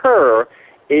would occur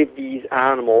if these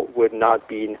animals would not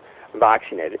be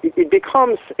vaccinated? It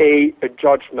becomes a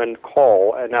judgment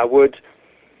call, and I would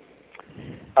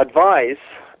advise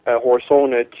a horse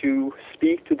owner to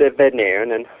speak to the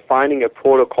veterinarian and finding a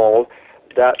protocol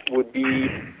that would be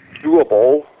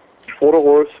doable for the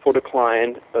horse, for the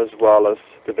client, as well as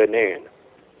the veterinarian.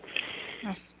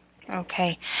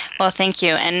 Okay. Well, thank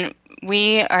you. And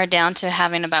we are down to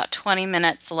having about 20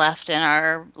 minutes left in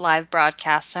our live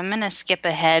broadcast, so I'm going to skip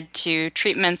ahead to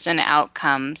treatments and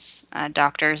outcomes,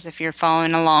 doctors, if you're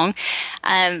following along.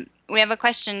 We have a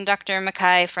question, Dr.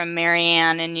 Mackay from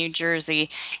Marianne in New Jersey,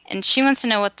 and she wants to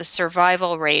know what the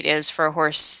survival rate is for a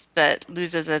horse that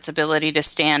loses its ability to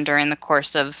stand during the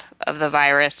course of the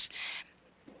virus.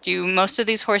 Do most of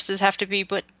these horses have to be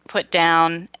put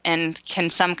down, and can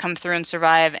some come through and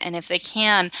survive? And if they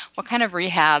can, what kind of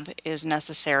rehab is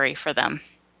necessary for them?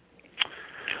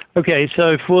 Okay,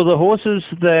 so for the horses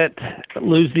that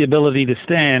lose the ability to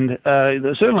stand,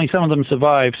 certainly some of them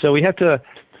survive. So we have to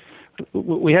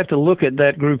look at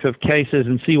that group of cases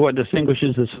and see what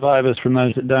distinguishes the survivors from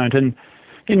those that don't. And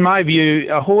in my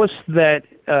view, a horse that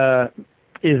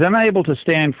is unable to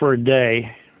stand for a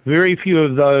day, very few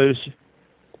of those,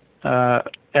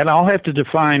 and I'll have to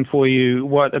define for you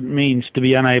what it means to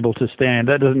be unable to stand.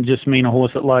 That doesn't just mean a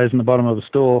horse that lies in the bottom of a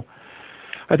stall.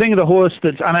 I think of the horse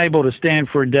that's unable to stand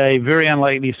for a day, very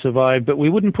unlikely to survive, but we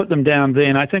wouldn't put them down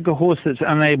then. I think a horse that's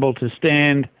unable to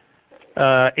stand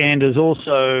and is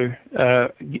also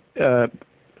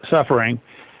suffering,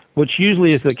 which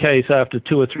usually is the case after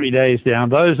 2 or 3 days down,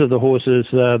 those are the horses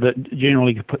that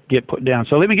generally get put down.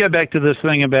 So let me go back to this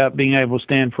thing about being able to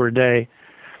stand for a day.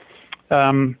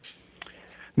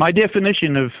 My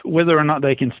definition of whether or not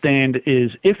they can stand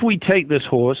is if we take this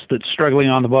horse that's struggling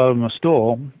on the bottom of a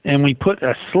stall and we put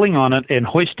a sling on it and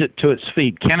hoist it to its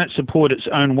feet, can it support its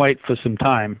own weight for some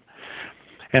time?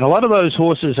 And a lot of those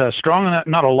horses are strong enough,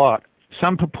 not a lot,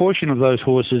 some proportion of those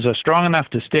horses are strong enough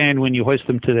to stand when you hoist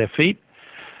them to their feet,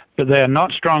 but they are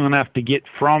not strong enough to get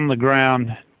from the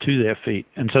ground to their feet.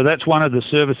 And so that's one of the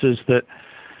services that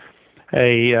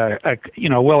a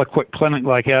well-equipped clinic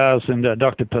like ours and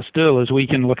Dr. Pasteur is we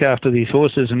can look after these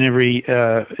horses and every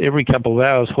couple of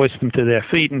hours hoist them to their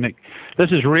feet. And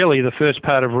this is really the first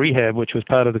part of rehab, which was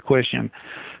part of the question.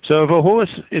 So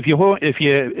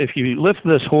if you lift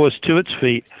this horse to its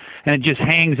feet and it just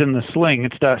hangs in the sling,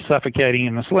 it starts suffocating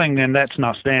in the sling, then that's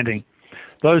not standing.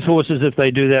 Those horses, if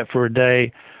they do that for a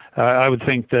day, I would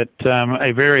think that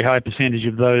a very high percentage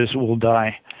of those will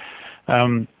die.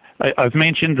 I've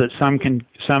mentioned that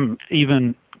some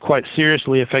even quite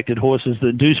seriously affected horses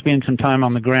that do spend some time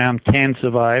on the ground can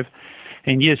survive,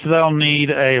 and yes, they'll need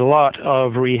a lot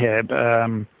of rehab.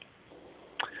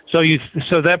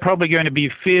 So they're probably going to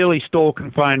be fairly stall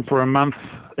confined for a month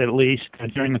at least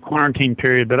during the quarantine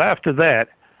period. But after that,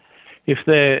 if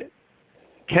they're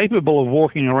capable of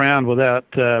walking around without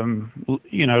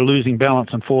losing balance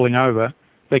and falling over,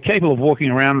 they're capable of walking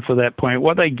around for that point.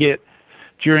 What they get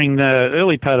during the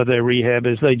early part of their rehab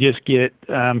is they just get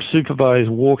supervised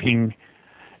walking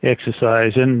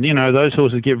exercise. And, those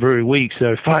horses get very weak,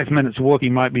 so 5 minutes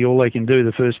walking might be all they can do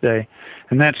the first day.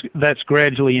 And that's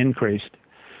gradually increased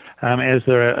as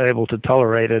they're able to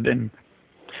tolerate it. And,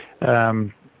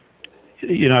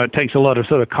 it takes a lot of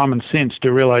sort of common sense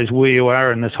to realize where you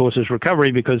are in this horse's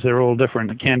recovery because they're all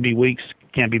different. It can be weeks,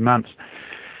 can be months.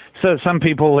 So some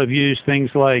people have used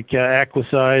things like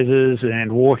aquasizers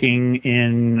and walking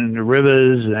in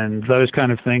rivers and those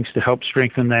kind of things to help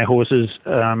strengthen their horses.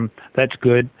 That's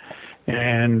good.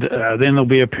 And then there'll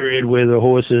be a period where the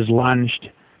horse is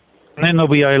lunged. And then there'll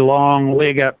be a long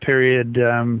leg-up period,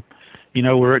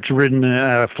 where it's ridden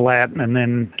flat. And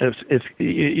then,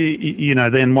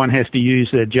 then one has to use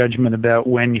their judgment about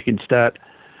when you can start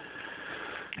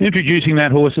introducing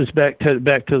that horses back to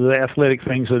the athletic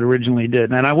things that originally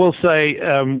did. And I will say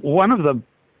one of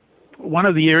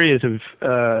the areas of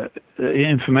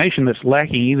information that's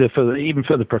lacking even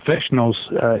for the professionals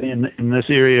in this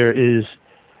area is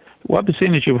what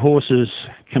percentage of horses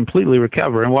completely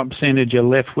recover and what percentage are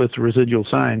left with residual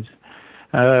signs.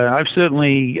 I've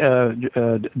certainly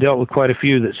dealt with quite a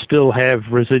few that still have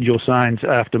residual signs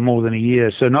after more than a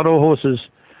year. So not all horses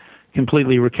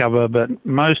completely recover, but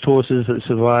most horses that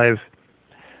survive,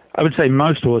 I would say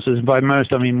most horses, by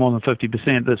most I mean more than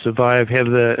 50% that survive have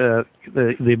the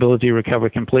ability to recover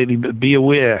completely. But be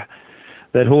aware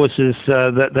that horses,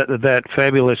 that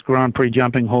fabulous Grand Prix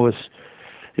jumping horse,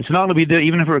 it's not going to be,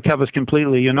 even if it recovers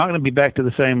completely, you're not going to be back to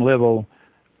the same level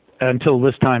until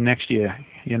this time next year.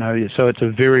 So it's a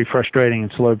very frustrating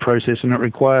and slow process, and it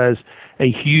requires a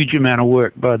huge amount of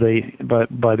work by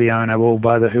the owner or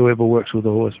by whoever works with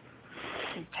the horse.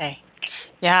 Okay.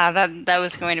 Yeah, that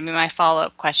was going to be my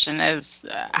follow-up question is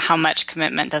how much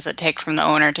commitment does it take from the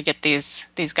owner to get these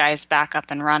guys back up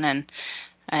and running?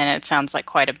 And it sounds like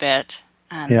quite a bit.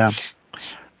 Yeah.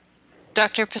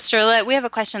 Dr. Pasteur, we have a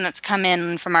question that's come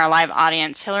in from our live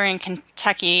audience. Hillary in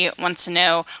Kentucky wants to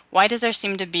know, why does there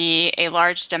seem to be a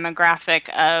large demographic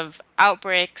of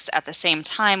outbreaks at the same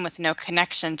time with no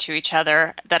connection to each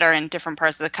other that are in different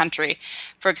parts of the country?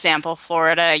 For example,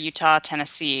 Florida, Utah,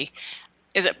 Tennessee.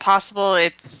 Is it possible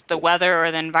it's the weather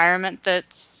or the environment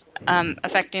that's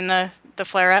affecting the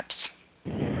flare-ups?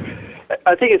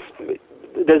 I think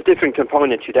there's different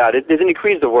components to that. There's an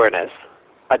increased awareness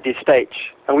at this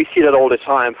stage, and we see that all the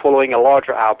time following a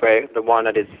larger outbreak, the one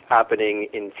that is happening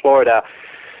in Florida.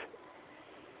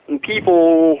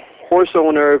 people, horse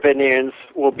owner, veterinarians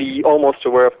will be almost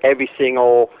aware of every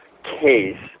single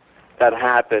case that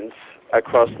happens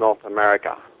across North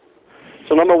America.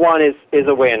 So number one is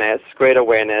awareness, great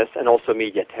awareness, and also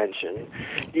media attention.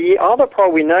 The other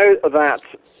part, we know that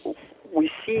we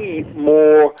see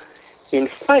more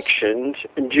infections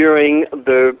during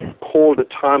the colder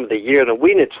time of the year, the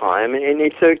winter time, and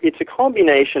it's a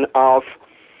combination of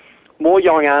more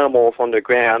young animals on the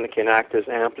ground can act as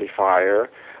amplifier,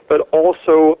 but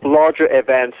also larger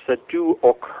events that do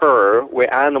occur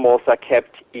where animals are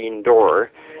kept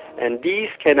indoor, and these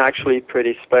can actually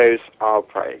predispose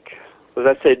outbreak. So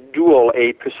that's a dual,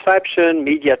 a perception,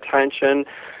 media attention,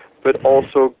 but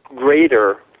also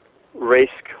greater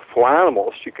risk for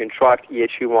animals to contract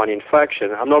EHV-1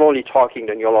 infection. I'm not only talking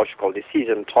the neurological disease,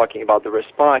 I'm talking about the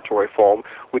respiratory form,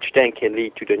 which then can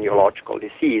lead to the neurological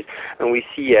disease. And we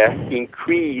see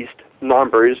increased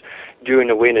numbers during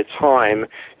the winter time.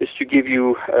 Just to give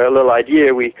you a little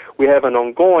idea, we have an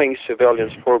ongoing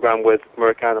surveillance program with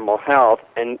Merck Animal Health,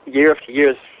 and year after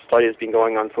year, study has been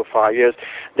going on for 5 years,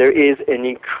 there is an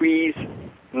increased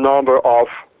number of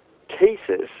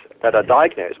cases that are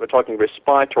diagnosed. We're talking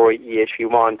respiratory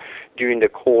EHV-1 during the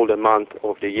colder month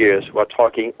of the year. So we're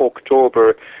talking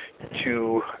October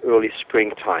to early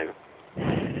springtime.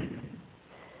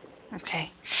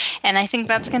 Okay. And I think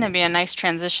that's going to be a nice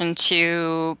transition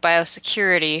to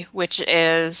biosecurity, which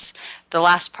is the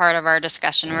last part of our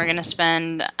discussion. We're going to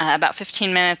spend about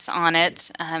 15 minutes on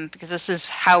it because this is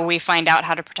how we find out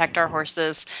how to protect our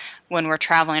horses when we're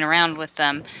traveling around with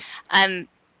them.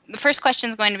 The first question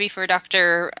is going to be for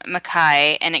Dr.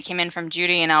 Mackay, and it came in from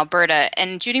Judy in Alberta.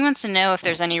 And Judy wants to know if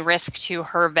there's any risk to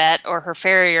her vet or her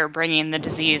farrier bringing the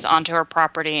disease onto her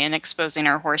property and exposing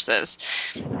her horses.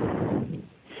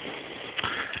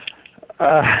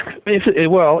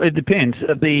 It depends.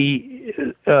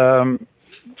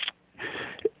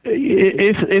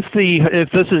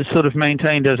 If this is sort of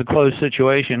maintained as a closed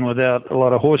situation without a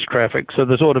lot of horse traffic, so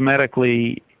there's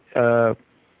automatically a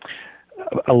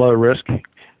low risk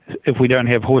if we don't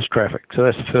have horse traffic. So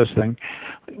that's the first thing,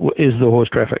 is the horse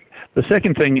traffic. The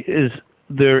second thing is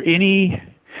there any,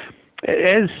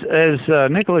 as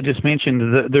Nicola just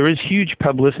mentioned, there is huge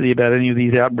publicity about any of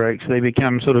these outbreaks. They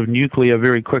become sort of nuclear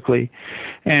very quickly,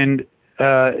 and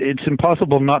it's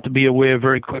impossible not to be aware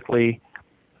very quickly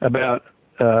about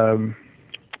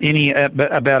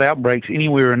about outbreaks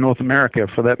anywhere in North America,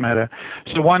 for that matter.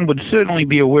 So one would certainly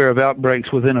be aware of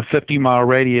outbreaks within a 50-mile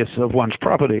radius of one's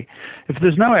property. If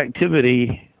there's no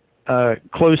activity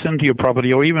close into your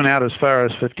property, or even out as far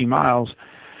as 50 miles,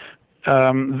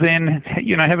 then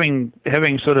having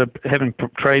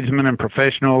tradesmen and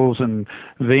professionals and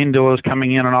vendors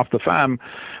coming in and off the farm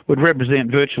would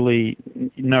represent virtually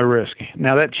no risk.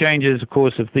 Now that changes, of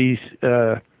course, if these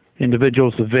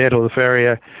individuals, the vet or the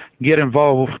farrier, get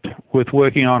involved with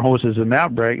working on horses in an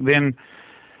outbreak, then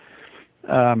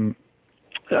the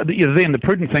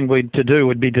prudent thing to do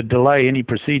would be to delay any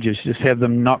procedures, just have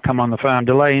them not come on the farm,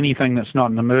 delay anything that's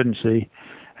not an emergency.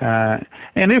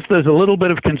 And if there's a little bit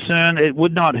of concern, it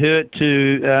would not hurt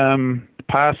to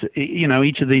pass,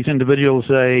 each of these individuals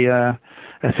a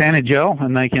Sanigel,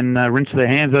 and they can rinse their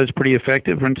hands. Those are pretty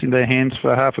effective, rinsing their hands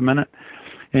for half a minute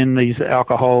in these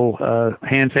alcohol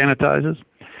hand sanitizers,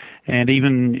 and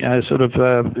even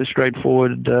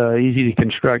straightforward, easy to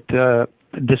construct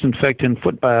disinfectant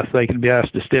foot bath they can be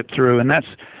asked to step through, and that's,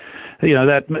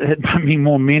 that might be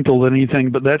more mental than anything,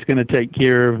 but that's going to take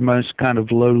care of most kind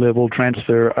of low-level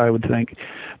transfer, I would think.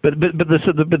 But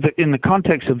in the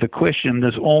context of the question,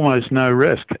 there's almost no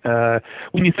risk.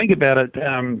 When you think about it,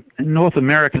 in North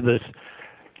America, there's,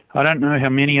 I don't know how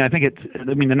many,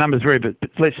 the numbers vary, but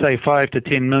let's say 5 to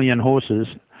 10 million horses.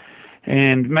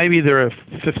 And maybe there are,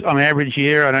 on average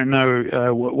year, I don't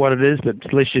know what it is, but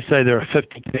let's just say there are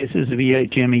 50 cases of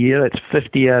EHM a year. That's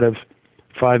 50 out of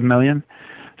 5 million.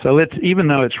 So even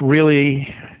though it's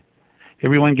really,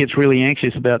 everyone gets really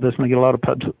anxious about this and they get a lot of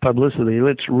publicity,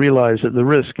 let's realize that the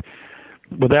risk,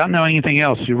 without knowing anything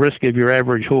else, the risk of your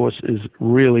average horse is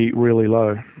really, really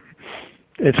low.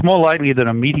 It's more likely that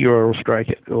a meteor will strike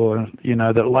it, or,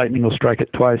 that lightning will strike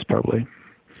it twice, probably.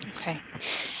 Okay.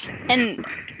 And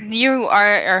you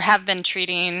are or have been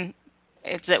treating,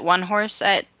 is it one horse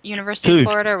at University of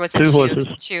Florida, or was it two? Horses.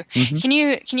 Two.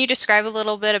 Mm-hmm. Can you describe a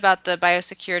little bit about the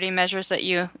biosecurity measures that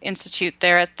you institute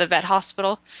there at the vet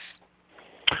hospital?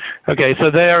 Okay, so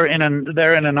they're in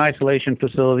an isolation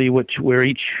facility, where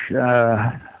each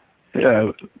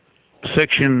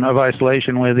section of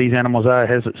isolation where these animals are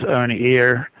has its own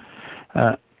air.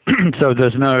 So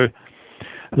there's no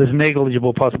there's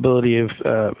negligible possibility of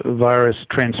virus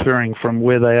transferring from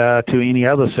where they are to any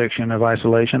other section of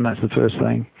isolation. That's the first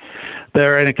thing.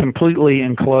 They're in a completely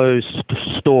enclosed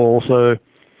stall, so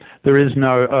there is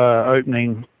no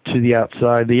opening to the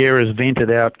outside. The air is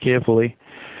vented out carefully.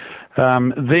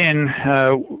 Then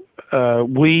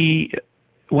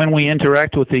when we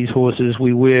interact with these horses,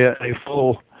 we wear a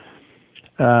full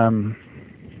Tyvek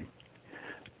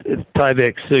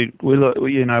suit. We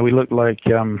look like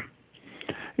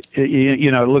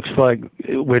it looks like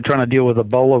we're trying to deal with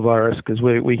Ebola virus because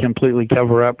we completely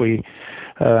cover up. We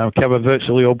cover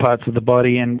virtually all parts of the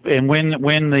body, and when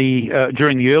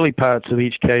during the early parts of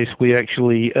each case, we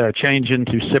actually change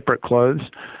into separate clothes,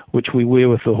 which we wear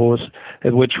with the horse,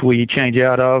 which we change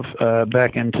out of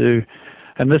back into,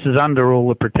 and this is under all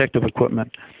the protective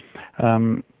equipment.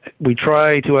 We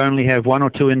try to only have one or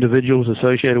two individuals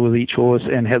associated with each horse,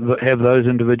 and have those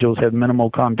individuals have minimal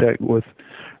contact with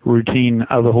routine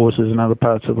other horses in other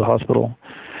parts of the hospital.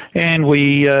 And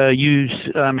we use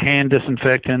hand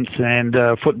disinfectants and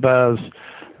foot baths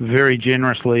very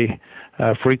generously,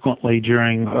 frequently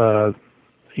during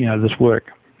this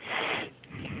work.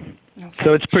 Okay.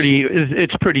 So it's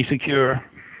pretty secure.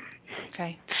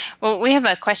 Okay. Well, we have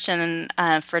a question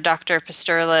for Dr.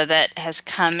 Pisturla that has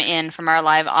come in from our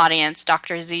live audience.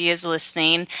 Dr. Z is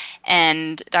listening,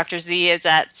 and Dr. Z is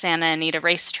at Santa Anita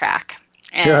Racetrack.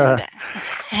 And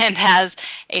has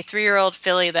a 3-year-old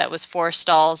filly that was 4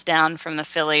 stalls down from the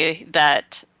filly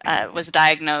that was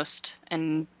diagnosed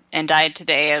and died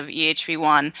today of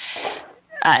EHV-1.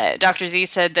 Dr. Z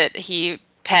said that he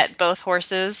pet both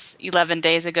horses 11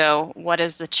 days ago. What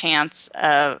is the chance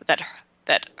that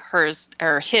hers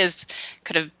or his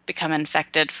could have become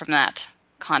infected from that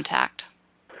contact?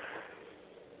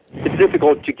 It's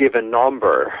difficult to give a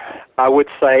number. I would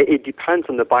say it depends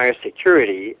on the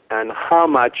biosecurity and how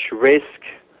much risk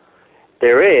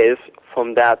there is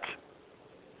from that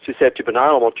susceptible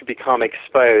animal to become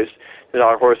exposed that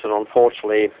our horse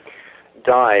unfortunately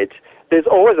died. There's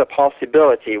always a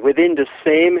possibility within the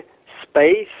same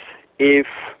space, if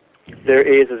there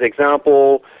is, as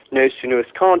example, nose-to-nose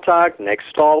contact, next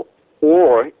stall,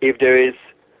 or if there is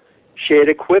shared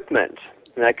equipment.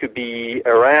 That could be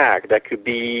a rack, that could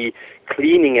be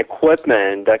cleaning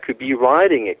equipment, that could be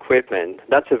riding equipment.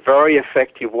 That's a very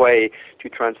effective way to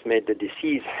transmit the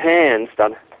disease. Hands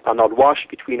that are not washed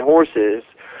between horses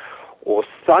or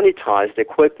sanitized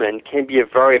equipment can be a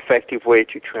very effective way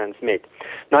to transmit.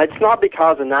 Now, it's not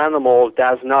because an animal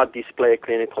does not display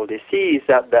clinical disease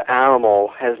that the animal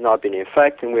has not been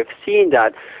infected. And we've seen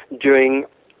that during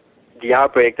the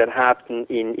outbreak that happened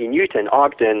in Utah and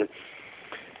Ogden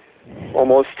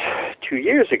almost 2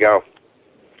 years ago.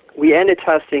 We ended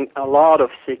testing a lot of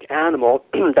sick animals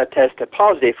that tested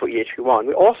positive for EHV-1.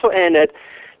 We also ended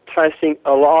testing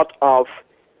a lot of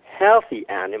healthy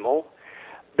animals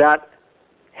that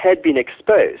had been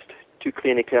exposed to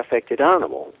clinically affected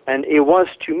animals. And it was,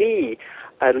 to me,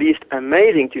 at least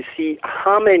amazing to see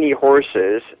how many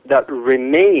horses that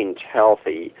remained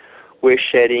healthy were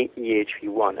shedding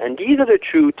EHV-1. And these are the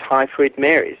true typhoid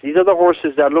mares. These are the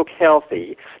horses that look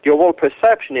healthy. The overall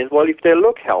perception is, well, if they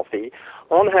look healthy,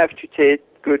 I don't have to take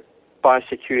good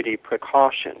biosecurity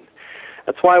precaution.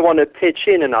 That's why I want to pitch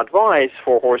in an advice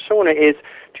for horse owner is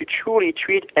to truly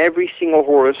treat every single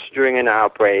horse during an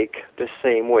outbreak the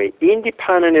same way,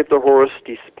 independent if the horse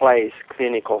displays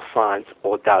clinical signs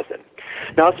or doesn't.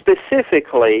 Now,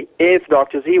 specifically, if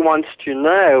Dr. Z wants to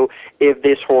know if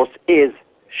this horse is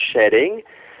shedding,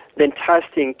 then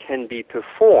testing can be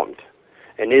performed.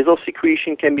 A nasal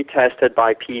secretion can be tested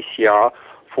by PCR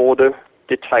for the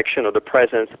detection of the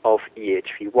presence of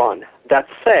EHV-1. That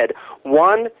said,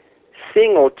 one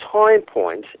single time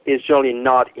point is generally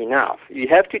not enough. You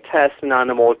have to test an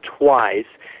animal twice,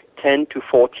 10 to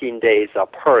 14 days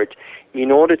apart,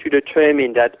 in order to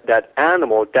determine that that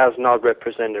animal does not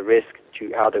represent a risk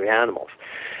to other animals.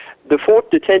 The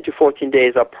 10 to 14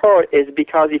 days apart is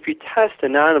because if you test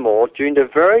an animal during the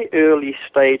very early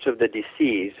stage of the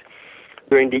disease,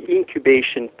 during the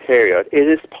incubation period, it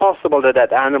is possible that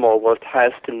that animal will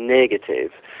test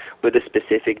negative with the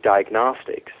specific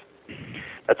diagnostics.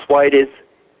 That's why it is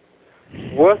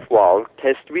worthwhile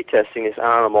retesting this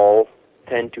animal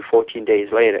 10 to 14 days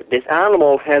later. This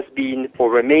animal has been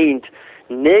or remained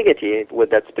negative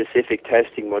with that specific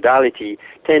testing modality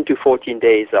 10 to 14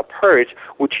 days apart,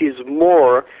 which is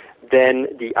more than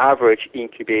the average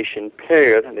incubation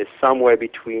period, and is somewhere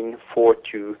between 4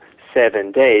 to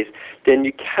 7 days, then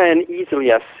you can easily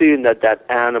assume that that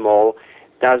animal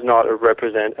does not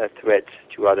represent a threat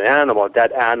to other animals.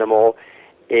 That animal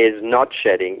is not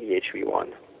shedding EHV-1.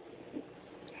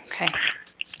 Okay.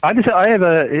 I have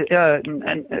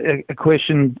a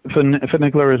question for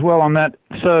Nicola as well on that.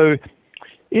 So,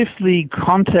 if the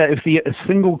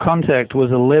single contact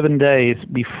was 11 days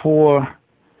before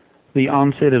the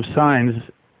onset of signs,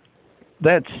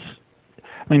 the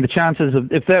chances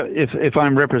of if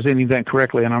I'm representing that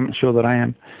correctly, and I'm not sure that I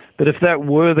am, but if that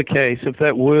were the case, if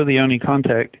that were the only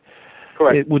contact,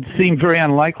 Correct. it would seem very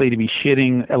unlikely to be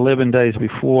shedding 11 days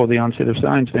before the onset of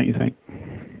signs, don't you think?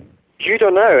 You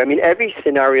don't know. I mean, every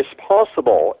scenario is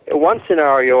possible. One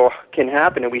scenario can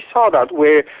happen, and we saw that,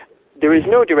 where there is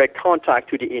no direct contact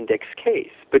to the index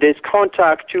case, but there's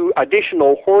contact to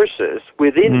additional horses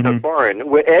within the barn,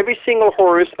 where every single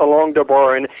horse along the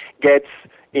barn gets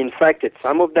infected.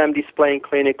 Some of them displaying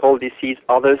clinical disease,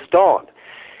 others don't.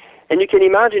 And you can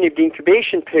imagine if the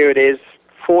incubation period is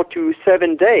 4 to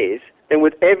 7 days, then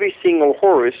with every single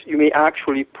horse, you may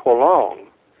actually prolong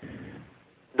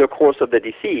the course of the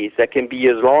disease. That can be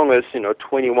as long as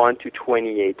 21 to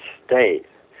 28 days.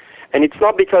 And it's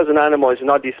not because an animal is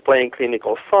not displaying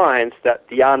clinical signs that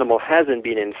the animal hasn't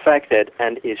been infected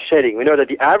and is shedding. We know that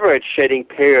the average shedding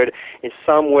period is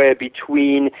somewhere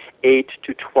between 8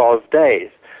 to 12 days.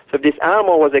 So if this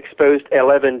animal was exposed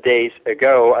 11 days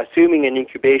ago, assuming an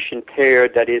incubation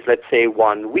period that is, let's say,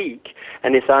 1 week,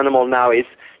 and this animal now has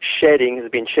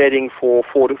been shedding for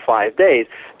 4 to 5 days,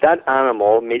 that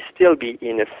animal may still be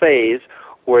in a phase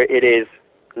where it is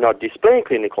not displaying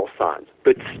clinical signs,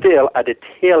 but still at the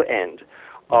tail end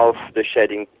of the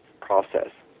shedding process.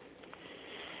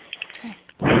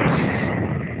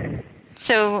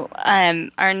 So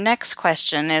our next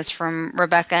question is from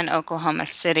Rebecca in Oklahoma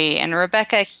City, and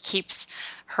Rebecca keeps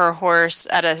her horse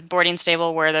at a boarding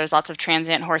stable where there's lots of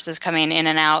transient horses coming in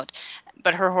and out,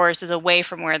 but her horse is away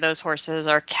from where those horses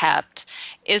are kept.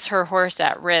 Is her horse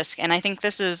at risk? And I think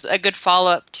this is a good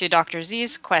follow-up to Dr.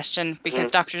 Z's question,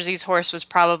 because Dr. Z's horse was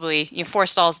probably 4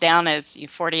 stalls down as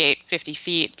 48, 50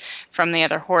 feet from the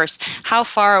other horse. How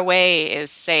far away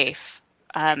is safe?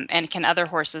 And can other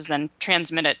horses then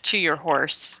transmit it to your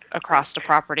horse across the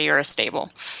property or a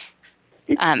stable?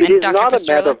 It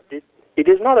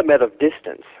is not a matter of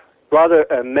distance, rather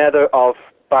a matter of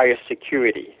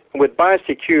biosecurity. With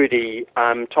biosecurity,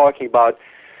 I'm talking about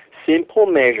simple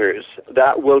measures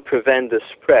that will prevent the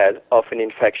spread of an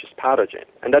infectious pathogen.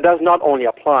 And that does not only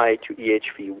apply to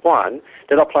EHV-1,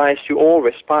 that applies to all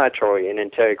respiratory and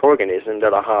enteric organisms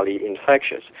that are highly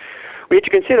infectious. We need to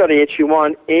consider that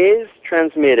EHV-1 is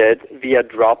transmitted via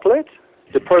droplet.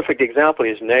 The perfect example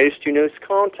is nose-to-nose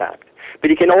contact.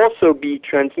 But it can also be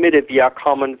transmitted via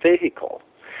common vehicle.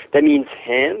 That means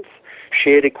hands,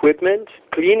 shared equipment,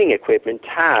 cleaning equipment,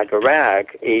 tag, a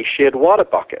rag, a shared water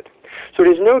bucket. So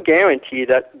there's no guarantee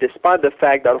that despite the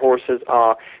fact that horses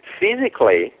are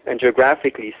physically and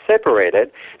geographically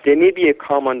separated, there may be a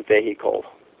common vehicle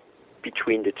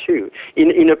between the two.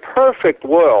 In a perfect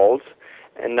world,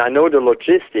 and I know the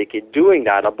logistic in doing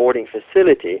that, a boarding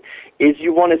facility, is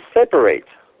you want to separate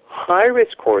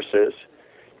high-risk horses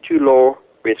to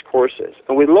low-risk horses.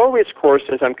 And with low-risk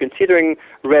horses, I'm considering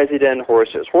resident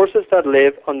horses, horses that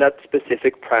live on that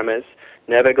specific premise,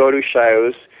 never go to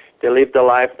shows, they live their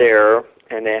life there,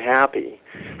 and they're happy.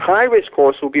 High-risk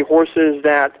horses will be horses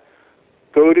that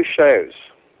go to shows,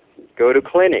 go to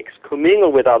clinics,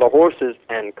 commingle with other horses,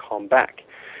 and come back.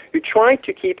 You try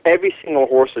to keep every single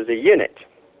horse as a unit.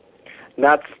 And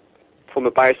that's, from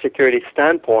a biosecurity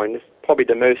standpoint, is probably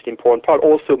the most important part,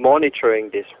 also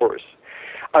monitoring this horse.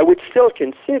 I would still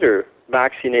consider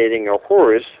vaccinating a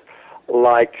horse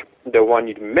like the one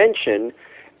you mentioned,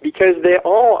 because there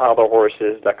are other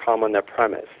horses that come on the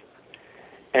premise.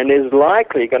 And there's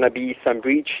likely going to be some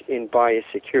breach in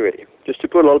biosecurity. Just to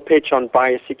put a little pitch on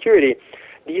biosecurity,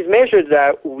 these measures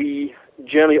that we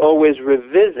generally always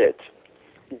revisit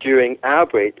during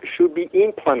outbreak should be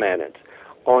implemented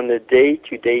on a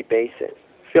day-to-day basis.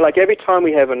 I feel like every time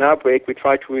we have an outbreak, we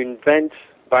try to invent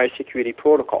biosecurity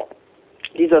protocol.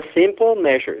 These are simple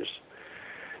measures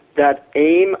that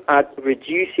aim at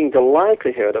reducing the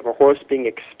likelihood of a horse being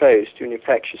exposed to an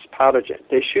infectious pathogen.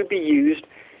 They should be used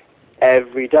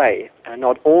every day, and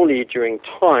not only during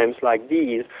times like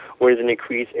these where there's an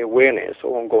increased awareness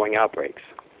of ongoing outbreaks.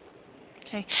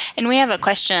 Okay. And we have a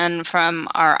question from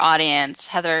our audience.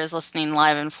 Heather is listening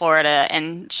live in Florida,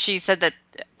 and she said that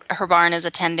her barn is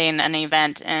attending an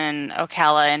event in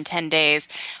Ocala in 10 days.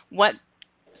 What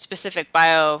specific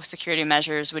biosecurity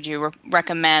measures would you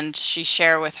recommend she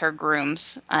share with her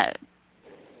grooms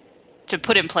to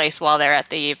put in place while they're at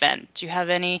the event? Do you have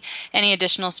any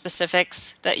additional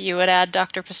specifics that you would add,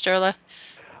 Dr. Pisterla?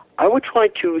 I would try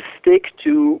to stick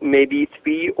to maybe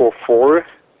 3 or 4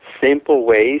 simple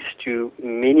ways to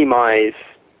minimize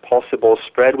possible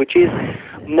spread, which is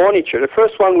monitor. The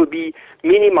first one would be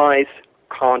minimize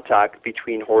contact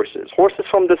between horses. Horses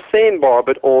from the same bar,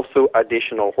 but also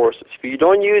additional horses. If you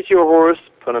don't use your horse,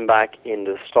 put them back in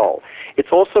the stall.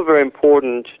 It's also very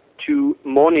important to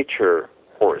monitor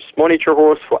horse. Monitor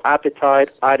horse for appetite,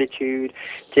 attitude,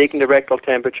 taking the rectal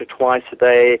temperature twice a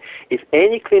day. If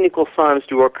any clinical signs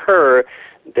do occur,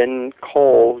 then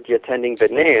call the attending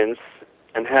veterinarians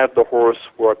and have the horse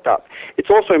worked up. It's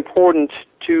also important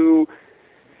to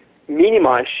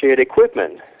minimize shared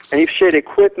equipment. And if shared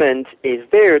equipment is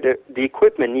there, the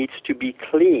equipment needs to be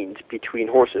cleaned between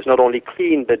horses, not only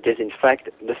cleaned but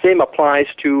disinfected. The same applies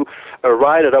to a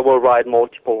rider that will ride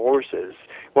multiple horses.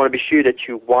 You want to be sure that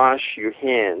you wash your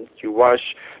hands, you wash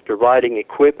the riding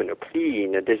equipment, or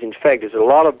clean, or disinfect. There's a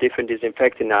lot of different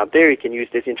disinfectant out there. You can use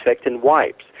disinfectant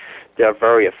wipes. They are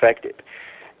very effective.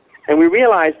 And we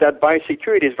realize that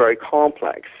biosecurity is very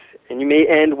complex, and you may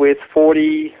end with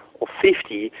 40 or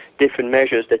 50 different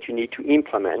measures that you need to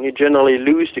implement. You generally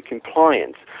lose the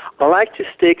compliance. I like to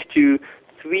stick to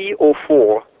 3 or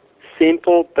 4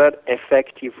 simple but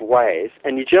effective ways,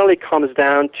 and it generally comes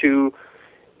down to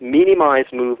minimize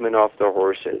movement of the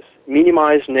horses,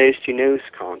 minimize nose-to-nose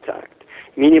contact,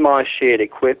 minimize shared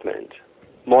equipment,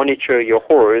 monitor your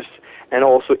horse, and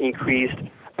also increase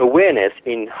awareness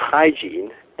in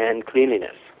hygiene and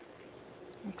cleanliness.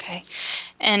 Okay.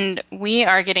 And we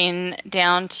are getting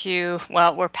down to,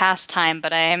 well, we're past time,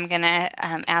 but I am going to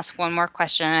ask one more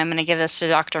question. I'm going to give this to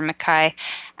Dr. Mackay.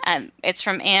 It's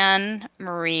from Anne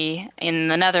Marie in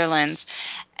the Netherlands.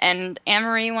 And Anne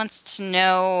Marie wants to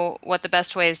know what the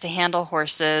best way is to handle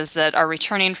horses that are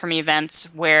returning from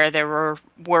events where there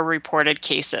were reported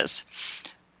cases.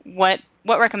 What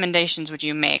recommendations would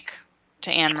you make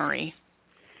to Anne Marie?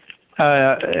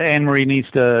 Anne Marie needs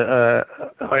to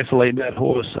isolate that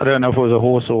horse. I don't know if it was a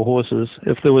horse or horses.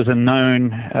 If there was a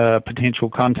known potential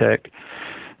contact,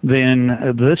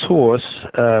 then this horse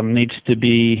needs to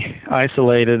be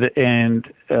isolated,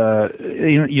 and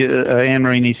Anne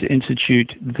Marie needs to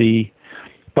institute the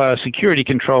biosecurity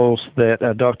controls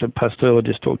that Dr. Pastola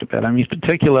just talked about. I mean, in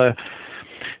particular,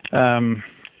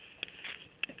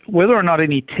 whether or not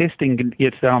any testing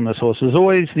gets done on this horse, there's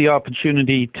always the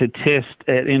opportunity to test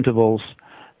at intervals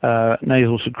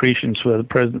nasal secretions for the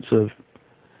presence of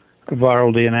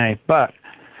viral DNA. But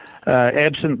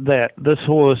absent that, this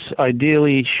horse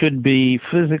ideally should be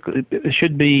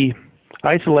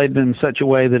isolated in such a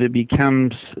way that it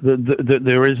becomes that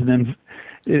there is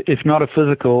if not a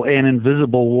physical, an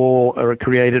invisible wall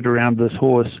created around this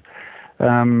horse.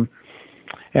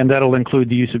 And that'll include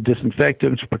the use of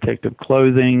disinfectants, protective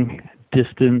clothing,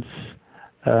 distance,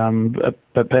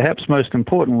 but perhaps most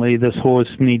importantly, this horse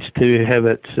needs to have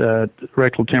its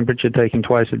rectal temperature taken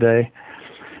twice a day.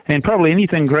 And probably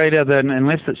anything greater than,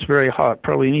 unless it's very hot,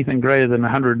 probably anything greater than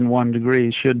 101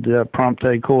 degrees should prompt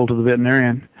a call to the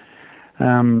veterinarian.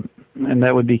 And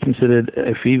that would be considered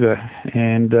a fever.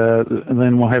 And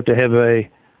then we'll have to have a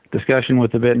discussion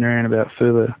with the veterinarian about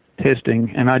further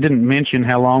testing. And I didn't mention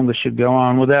how long this should go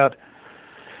on. Without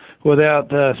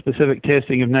specific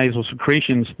testing of nasal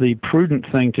secretions, the prudent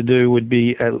thing to do would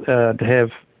be to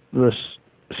have this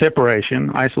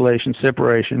isolation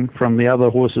separation from the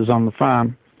other horses on the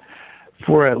farm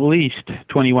for at least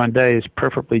 21 days,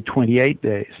 preferably 28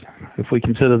 days. If we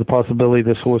consider the possibility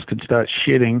this horse could start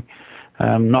shedding,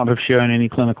 not have shown any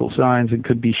clinical signs, and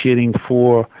could be shedding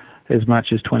for as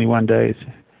much as 21 days.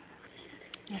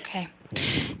 Okay.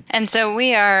 And so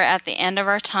we are at the end of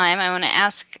our time. I want to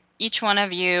ask each one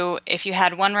of you if you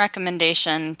had one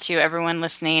recommendation to everyone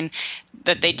listening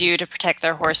that they do to protect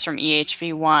their horse from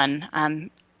EHV-1.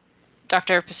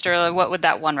 Dr. Pastola, what would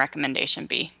that one recommendation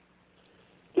be?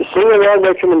 The single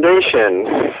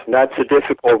recommendation, that's a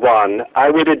difficult one. I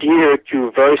would adhere to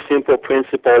a very simple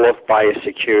principle of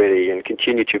biosecurity and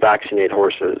continue to vaccinate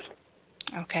horses.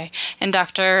 Okay. And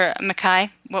Dr. Mackay,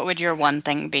 what would your one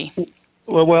thing be?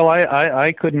 Well,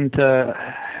 I couldn't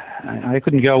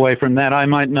go away from that. I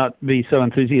might not be so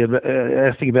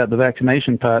enthusiastic about the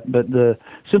vaccination part, but the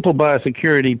simple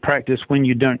biosecurity practice when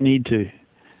you don't need to,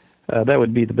 that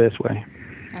would be the best way.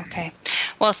 Okay.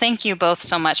 Well, thank you both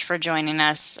so much for joining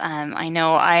us. I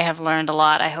know I have learned a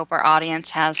lot. I hope our audience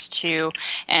has too,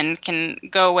 and can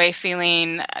go away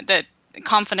feeling that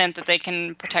confident that they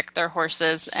can protect their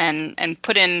horses and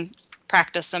put in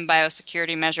practice some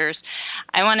biosecurity measures.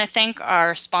 I want to thank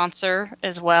our sponsor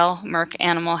as well, Merck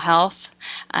Animal Health,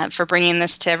 for bringing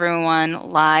this to everyone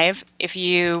live. If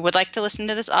you would like to listen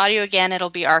to this audio again, it'll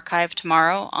be archived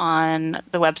tomorrow on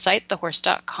the website,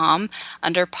 thehorse.com,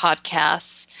 under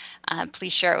podcasts.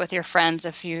 Please share it with your friends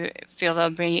if you feel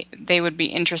they would be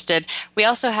interested. We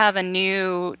also have a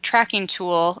new tracking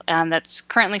tool that's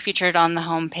currently featured on the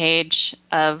homepage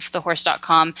of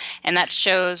thehorse.com, and that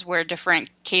shows where different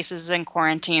cases and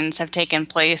quarantines have taken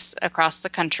place across the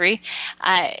country.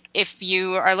 If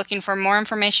you are looking for more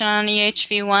information on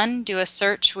EHV-1, do a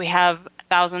search. We have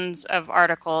thousands of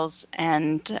articles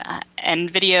and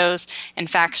videos and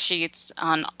fact sheets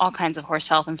on all kinds of horse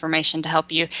health information to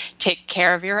help you take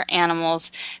care of your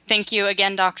animals. Thank you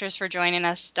again, doctors, for joining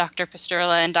us, Dr.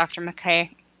 Pasturla and Dr.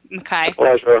 Mackay.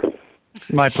 Pleasure.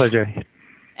 My pleasure.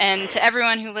 And to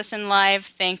everyone who listened live,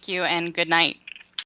 thank you and good night.